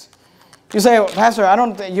darkness? You say, Pastor, I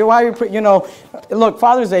don't, why are you, look,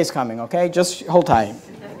 Father's Day is coming, okay? Just hold tight.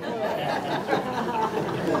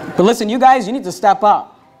 But listen, you guys, you need to step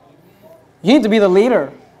up. You need to be the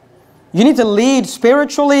leader. You need to lead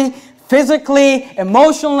spiritually, physically,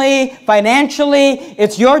 emotionally, financially.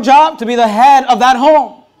 It's your job to be the head of that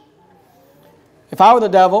home. If I were the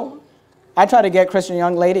devil, I'd try to get Christian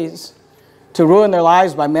young ladies to ruin their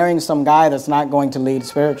lives by marrying some guy that's not going to lead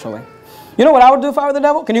spiritually. You know what I would do if I were the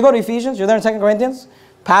devil? Can you go to Ephesians? You're there in 2 Corinthians?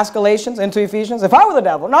 Past Galatians into Ephesians. If I were the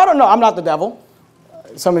devil, no, I'm not the devil.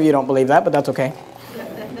 Some of you don't believe that, but that's okay.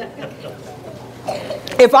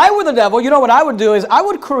 If I were the devil, you know what I would do is I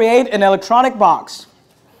would create an electronic box.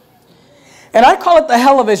 And I'd call it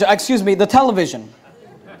the television.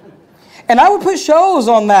 And I would put shows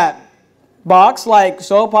on that box like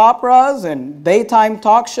soap operas and daytime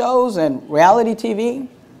talk shows and reality TV.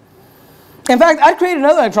 In fact, I'd create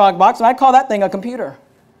another electronic box and I'd call that thing a computer.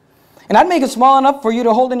 And I'd make it small enough for you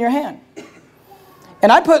to hold in your hand.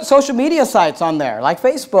 And I'd put social media sites on there like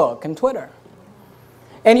Facebook and Twitter.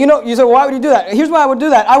 And you say, well, why would you do that? Here's why I would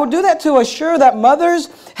do that. I would do that to assure that mothers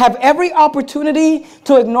have every opportunity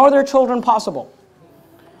to ignore their children possible.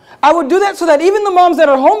 I would do that so that even the moms that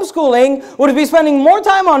are homeschooling would be spending more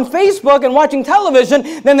time on Facebook and watching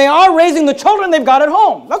television than they are raising the children they've got at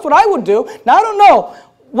home. That's what I would do. Now, I don't know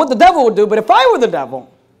what the devil would do, but if I were the devil,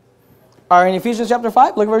 in Ephesians chapter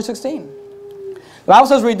 5, look at verse 16. The Bible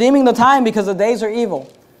says, redeeming the time because the days are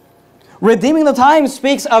evil. Redeeming the time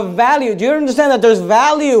speaks of value. Do you understand that there's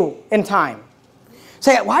value in time?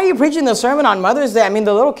 Say, why are you preaching the sermon on Mother's Day? I mean,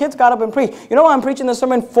 the little kids got up and preached. You know why I'm preaching the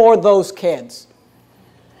sermon? For those kids.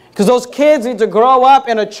 Because those kids need to grow up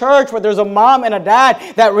in a church where there's a mom and a dad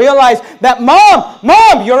that realize that,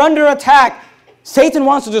 Mom, you're under attack. Satan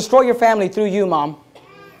wants to destroy your family through you, Mom.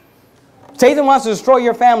 Satan wants to destroy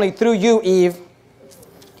your family through you, Eve.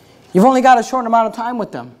 You've only got a short amount of time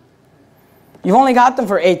with them. You've only got them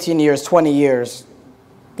for 18 years, 20 years.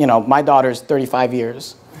 My daughter's 35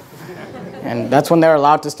 years. And that's when they're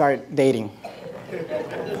allowed to start dating.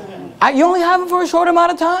 You only have them for a short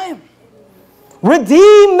amount of time.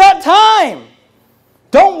 Redeem that time.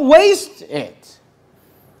 Don't waste it.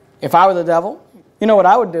 If I were the devil, you know what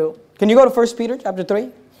I would do? Can you go to 1 Peter chapter 3?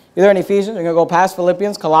 You're there in Ephesians. You're going to go past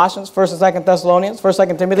Philippians, Colossians, 1st and 2nd Thessalonians, 1st,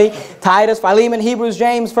 2nd Timothy, Titus, Philemon, Hebrews,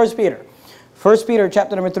 James, 1 Peter. 1 Peter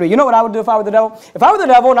chapter number 3. You know what I would do if I were the devil? If I were the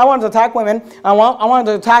devil and I wanted to attack women, I wanted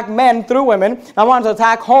to attack men through women, I wanted to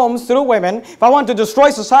attack homes through women, if I wanted to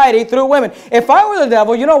destroy society through women, if I were the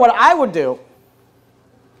devil, you know what I would do?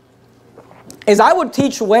 Is I would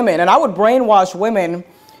teach women and I would brainwash women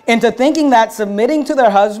into thinking that submitting to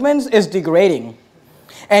their husbands is degrading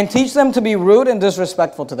and teach them to be rude and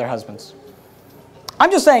disrespectful to their husbands.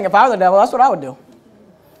 I'm just saying, if I were the devil, that's what I would do.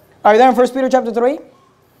 Are you there in 1 Peter chapter 3?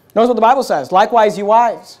 Notice what the Bible says. Likewise, you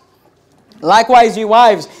wives. Likewise, you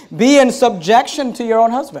wives, be in subjection to your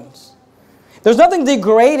own husbands. There's nothing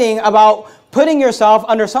degrading about putting yourself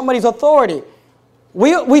under somebody's authority.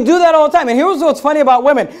 We do that all the time. And here's what's funny about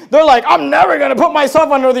women. They're like, I'm never going to put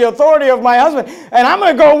myself under the authority of my husband. And I'm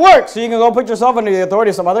going to go work. So you can go put yourself under the authority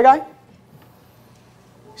of some other guy?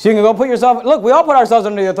 So you can go put yourself... Look, we all put ourselves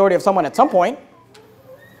under the authority of someone at some point.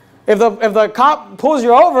 If the cop pulls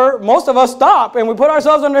you over, most of us stop and we put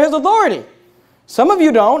ourselves under his authority. Some of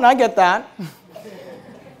you don't, and I get that.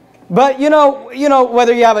 But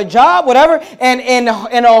whether you have a job, whatever, and in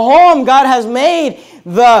a home, God has made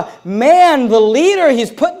the man, the leader.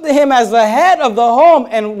 He's put him as the head of the home.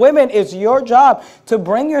 And women, it's your job to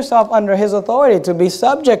bring yourself under his authority, to be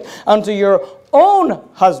subject unto your own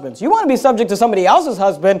husbands. You want to be subject to somebody else's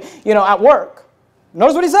husband, at work.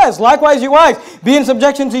 Notice what he says. Likewise, you wives, be in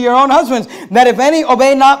subjection to your own husbands, that if any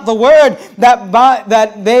obey not the word,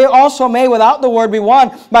 that they also may without the word be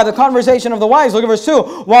won by the conversation of the wives. Look at verse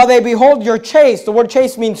 2. While they behold your chaste. The word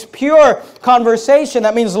chaste means pure conversation.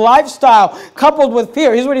 That means lifestyle coupled with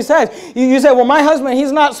fear. Here's what he says. You say, well, my husband,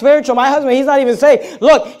 he's not spiritual. My husband, he's not even saved.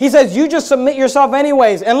 Look, he says, you just submit yourself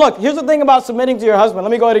anyways. And look, here's the thing about submitting to your husband.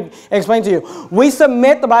 Let me go ahead and explain to you. We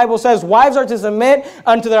submit, the Bible says, wives are to submit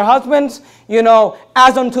unto their husbands,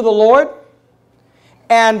 as unto the Lord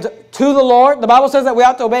and to the Lord. The Bible says that we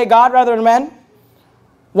have to obey God rather than men.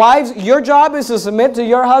 Wives, your job is to submit to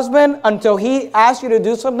your husband until he asks you to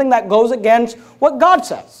do something that goes against what God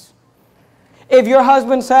says. If your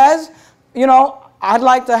husband says, I'd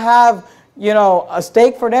like to have, a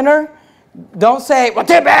steak for dinner, don't say, well,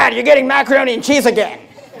 too bad, you're getting macaroni and cheese again.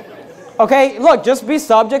 Okay, look, just be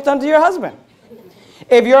subject unto your husband.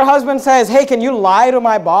 If your husband says, hey, can you lie to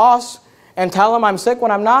my boss and tell him I'm sick when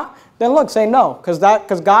I'm not, then look, say no, because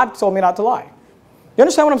God told me not to lie. You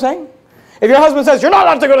understand what I'm saying? If your husband says, you're not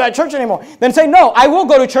allowed to go to that church anymore, then say no, I will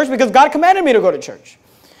go to church because God commanded me to go to church.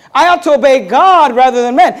 I ought to obey God rather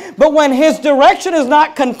than men. But when his direction is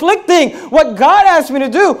not conflicting what God asked me to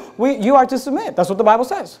do, you are to submit. That's what the Bible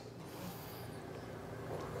says.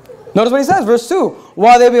 Notice what he says, verse 2.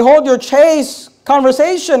 While they behold your chaste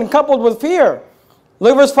conversation coupled with fear.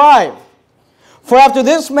 Look at verse 5. For after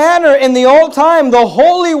this manner in the old time, the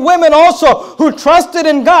holy women also who trusted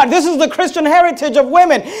in God. This is the Christian heritage of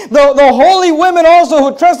women. The holy women also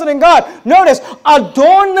who trusted in God. Notice,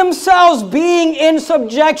 adorn themselves being in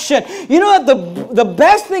subjection. You know what the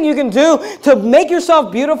best thing you can do to make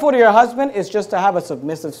yourself beautiful to your husband is just to have a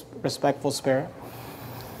submissive, respectful spirit.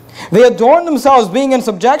 They adorn themselves being in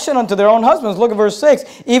subjection unto their own husbands. Look at verse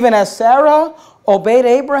 6. Even as Sarah obeyed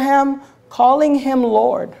Abraham, calling him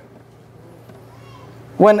Lord.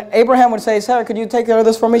 When Abraham would say, Sarah, could you take care of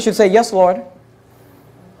this for me? She'd say, yes, Lord.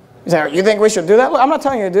 You say, you think we should do that? Look, I'm not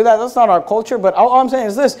telling you to do that. That's not our culture. But all I'm saying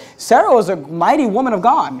is this. Sarah was a mighty woman of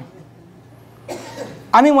God.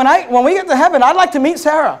 I mean, when we get to heaven, I'd like to meet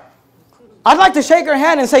Sarah. I'd like to shake her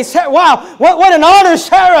hand and say, wow, what an honor,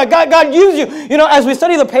 Sarah. God used you. You know, as we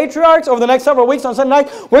study the patriarchs over the next several weeks on Sunday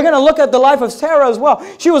night, we're going to look at the life of Sarah as well.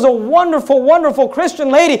 She was a wonderful, wonderful Christian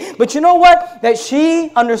lady. But you know what? That she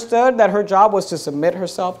understood that her job was to submit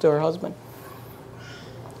herself to her husband.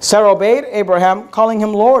 Sarah obeyed Abraham, calling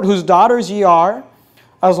him Lord, whose daughters ye are,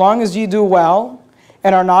 as long as ye do well,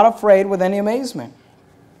 and are not afraid with any amazement.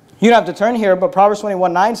 You don't have to turn here, but Proverbs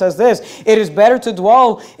 21:9 says this. It is better to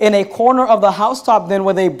dwell in a corner of the housetop than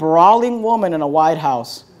with a brawling woman in a wide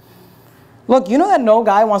house. Look, you know that no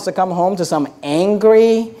guy wants to come home to some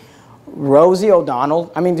angry Rosie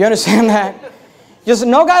O'Donnell? I mean, do you understand that? Just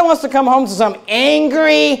no guy wants to come home to some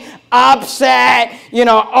angry, upset, you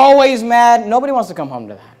know, always mad. Nobody wants to come home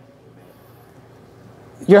to that.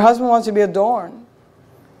 Your husband wants to be adorned,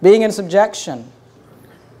 being in subjection.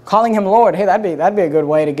 Calling him Lord. Hey, that'd be a good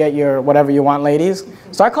way to get your whatever you want, ladies.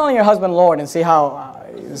 Start calling your husband Lord and see how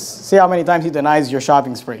many times he denies your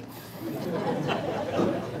shopping spree.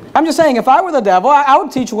 I'm just saying, if I were the devil, I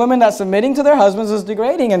would teach women that submitting to their husbands is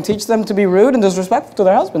degrading and teach them to be rude and disrespectful to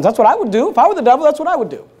their husbands. That's what I would do. If I were the devil, that's what I would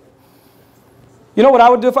do. You know what I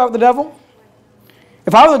would do if I were the devil?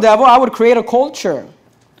 If I were the devil, I would create a culture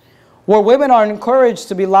where women are encouraged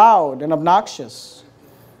to be loud and obnoxious,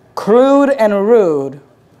 crude and rude,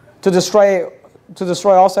 to destroy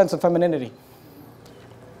all sense of femininity.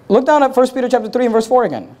 Look down at 1 Peter chapter 3 and verse 4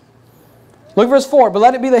 again. Look at verse 4. But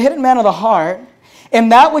let it be the hidden man of the heart, in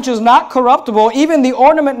that which is not corruptible, even the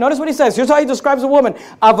ornament. Notice what he says. Here's how he describes a woman.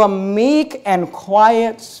 Of a meek and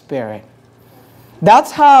quiet spirit.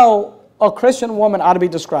 That's how a Christian woman ought to be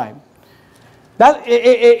described.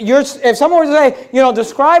 If someone were to say, you know,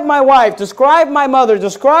 describe my wife, describe my mother,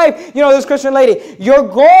 describe, you know, this Christian lady, your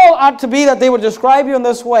goal ought to be that they would describe you in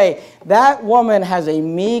this way. That woman has a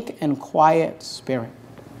meek and quiet spirit,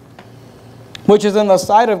 which is in the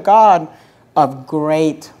sight of God of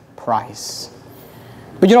great price.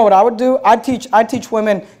 But you know what I would do? I'd teach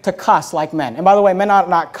women to cuss like men. And by the way, men ought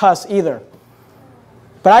not cuss either.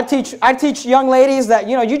 But I teach young ladies that,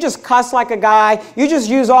 you know, you just cuss like a guy. You just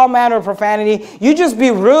use all manner of profanity. You just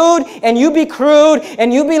be rude, and you be crude,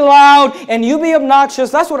 and you be loud, and you be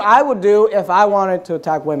obnoxious. That's what I would do if I wanted to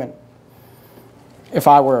attack women. If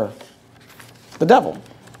I were the devil.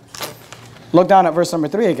 Look down at verse number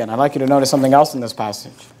 3 again. I'd like you to notice something else in this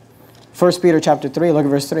passage. 1 Peter chapter 3, look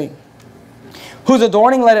at verse 3. Whose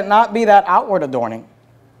adorning, let it not be that outward adorning,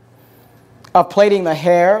 of plaiting the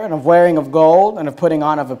hair, and of wearing of gold, and of putting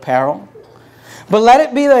on of apparel. But let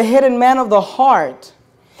it be the hidden man of the heart,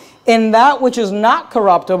 in that which is not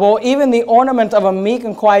corruptible, even the ornament of a meek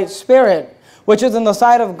and quiet spirit, which is in the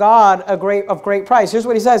sight of God of great price. Here's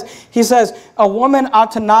what he says. He says, a woman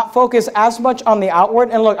ought to not focus as much on the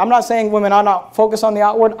outward. And look, I'm not saying women ought not focus on the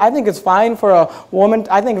outward. I think it's fine for a woman.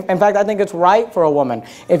 In fact, I think it's right for a woman.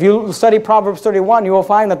 If you study Proverbs 31, you will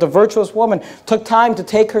find that the virtuous woman took time to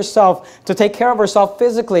take care of herself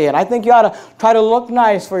physically. And I think you ought to try to look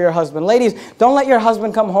nice for your husband. Ladies, don't let your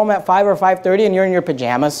husband come home at 5 or 5:30 and you're in your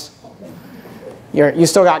pajamas. You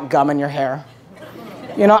still got gum in your hair.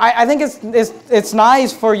 You know, I think it's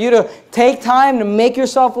nice for you to take time to make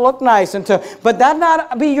yourself look nice, but that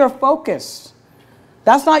not be your focus.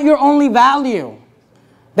 That's not your only value.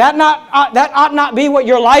 That ought not be what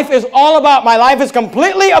your life is all about. My life is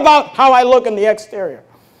completely about how I look in the exterior.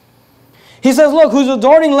 He says, look, whose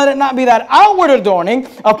adorning, let it not be that outward adorning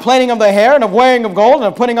of plaiting of the hair and of wearing of gold and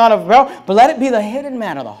of putting on of apparel, but let it be the hidden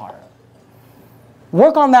man of the heart.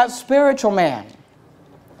 Work on that spiritual man.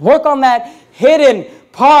 Work on that hidden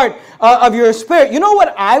part of your spirit. You know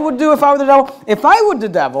what I would do if I were the devil? If I were the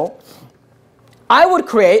devil, I would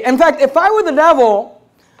create. In fact, if I were the devil,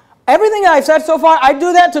 Everything that I've said so far, I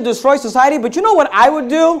do that to destroy society. But you know what I would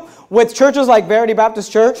do with churches like Verity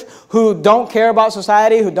Baptist Church, who don't care about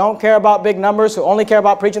society, who don't care about big numbers, who only care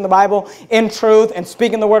about preaching the Bible in truth and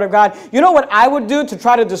speaking the Word of God? You know what I would do to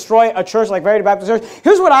try to destroy a church like Verity Baptist Church?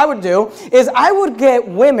 Here's what I would do, is I would get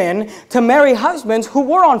women to marry husbands who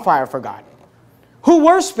were on fire for God, who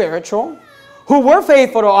were spiritual, who were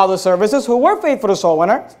faithful to all the services, who were faithful to soul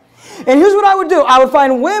winners. And here's what I would do. I would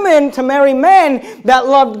find women to marry men that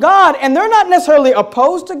loved God, and they're not necessarily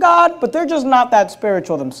opposed to God, but they're just not that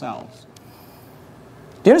spiritual themselves.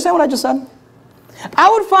 Do you understand what I just said? I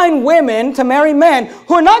would find women to marry men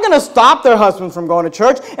who are not going to stop their husbands from going to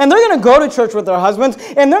church, and they're going to go to church with their husbands,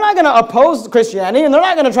 and they're not going to oppose Christianity, and they're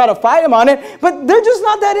not going to try to fight them on it, but they're just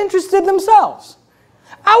not that interested themselves.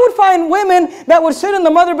 I would find women that would sit in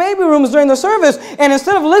the mother-baby rooms during the service, and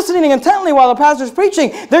instead of listening intently while the pastor's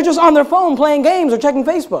preaching, they're just on their phone playing games or checking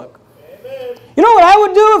Facebook. Amen. You know what I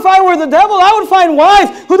would do if I were the devil? I would find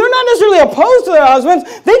wives who they're not necessarily opposed to their husbands.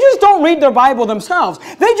 They just don't read their Bible themselves.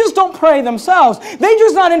 They just don't pray themselves. They're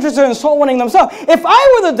just not interested in soul winning themselves. If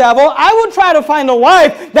I were the devil, I would try to find a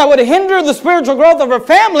wife that would hinder the spiritual growth of her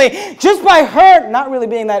family just by her not really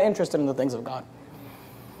being that interested in the things of God.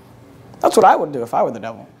 That's what I would do if I were the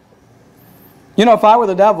devil. You know, if I were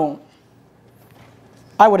the devil,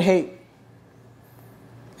 I would hate.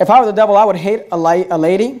 If I were the devil, I would hate a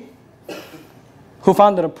lady who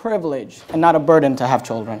found it a privilege and not a burden to have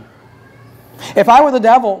children. If I were the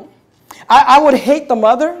devil, I would hate the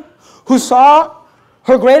mother who saw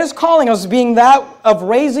her greatest calling as being that of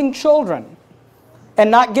raising children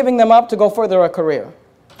and not giving them up to go further a career.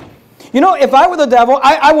 You know, if I were the devil,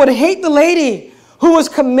 I would hate the lady who was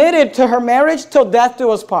committed to her marriage till death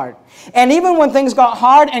do us part. And even when things got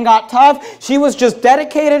hard and got tough, she was just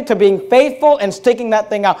dedicated to being faithful and sticking that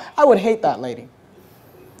thing out. I would hate that lady.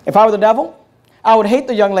 If I were the devil, I would hate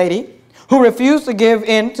the young lady who refused to give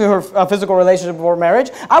in to her physical relationship before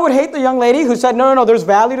marriage. I would hate the young lady who said, no, there's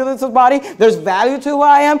value to this body. There's value to who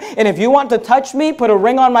I am. And if you want to touch me, put a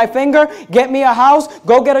ring on my finger, get me a house,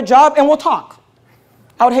 go get a job, and we'll talk.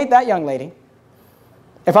 I would hate that young lady.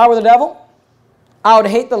 If I were the devil, I would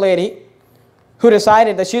hate the lady who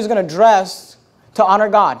decided that she was going to dress to honor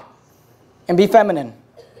God and be feminine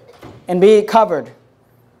and be covered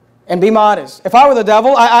and be modest. If I were the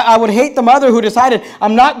devil, I would hate the mother who decided,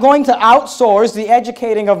 I'm not going to outsource the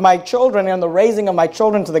educating of my children and the raising of my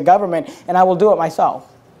children to the government, and I will do it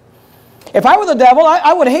myself. If I were the devil,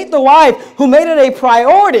 I would hate the wife who made it a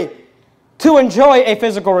priority to enjoy a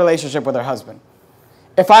physical relationship with her husband.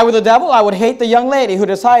 If I were the devil, I would hate the young lady who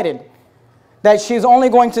decided that she's only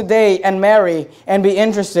going to date and marry and be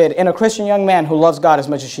interested in a Christian young man who loves God as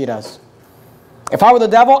much as she does. If I were the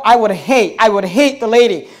devil, I would hate the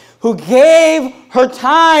lady who gave her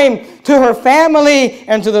time to her family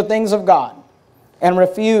and to the things of God and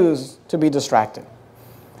refused to be distracted.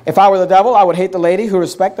 If I were the devil, I would hate the lady who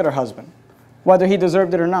respected her husband, whether he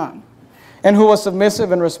deserved it or not, and who was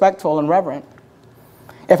submissive and respectful and reverent.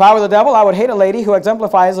 If I were the devil, I would hate a lady who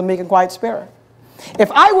exemplifies a meek and quiet spirit.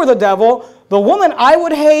 If I were the devil, the woman I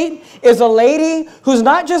would hate is a lady who's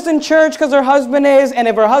not just in church because her husband is, and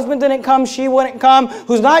if her husband didn't come, she wouldn't come,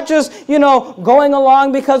 who's not just, going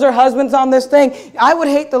along because her husband's on this thing. I would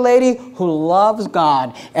hate the lady who loves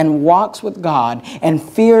God and walks with God and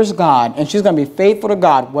fears God, and she's going to be faithful to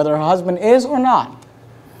God, whether her husband is or not.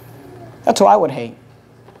 That's who I would hate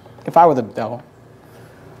if I were the devil.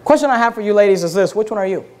 Question I have for you ladies is this: which one are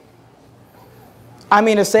you? I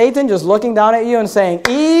mean, is Satan just looking down at you and saying,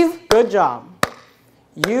 Eve, good job.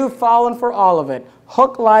 You've fallen for all of it.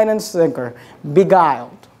 Hook, line, and sinker.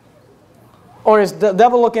 Beguiled. Or is the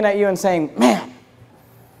devil looking at you and saying, man,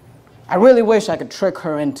 I really wish I could trick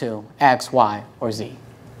her into X, Y, or Z.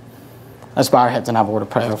 Let's bow our heads and have a word of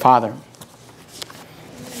prayer. Father,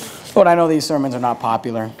 Lord, I know these sermons are not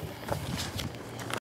popular.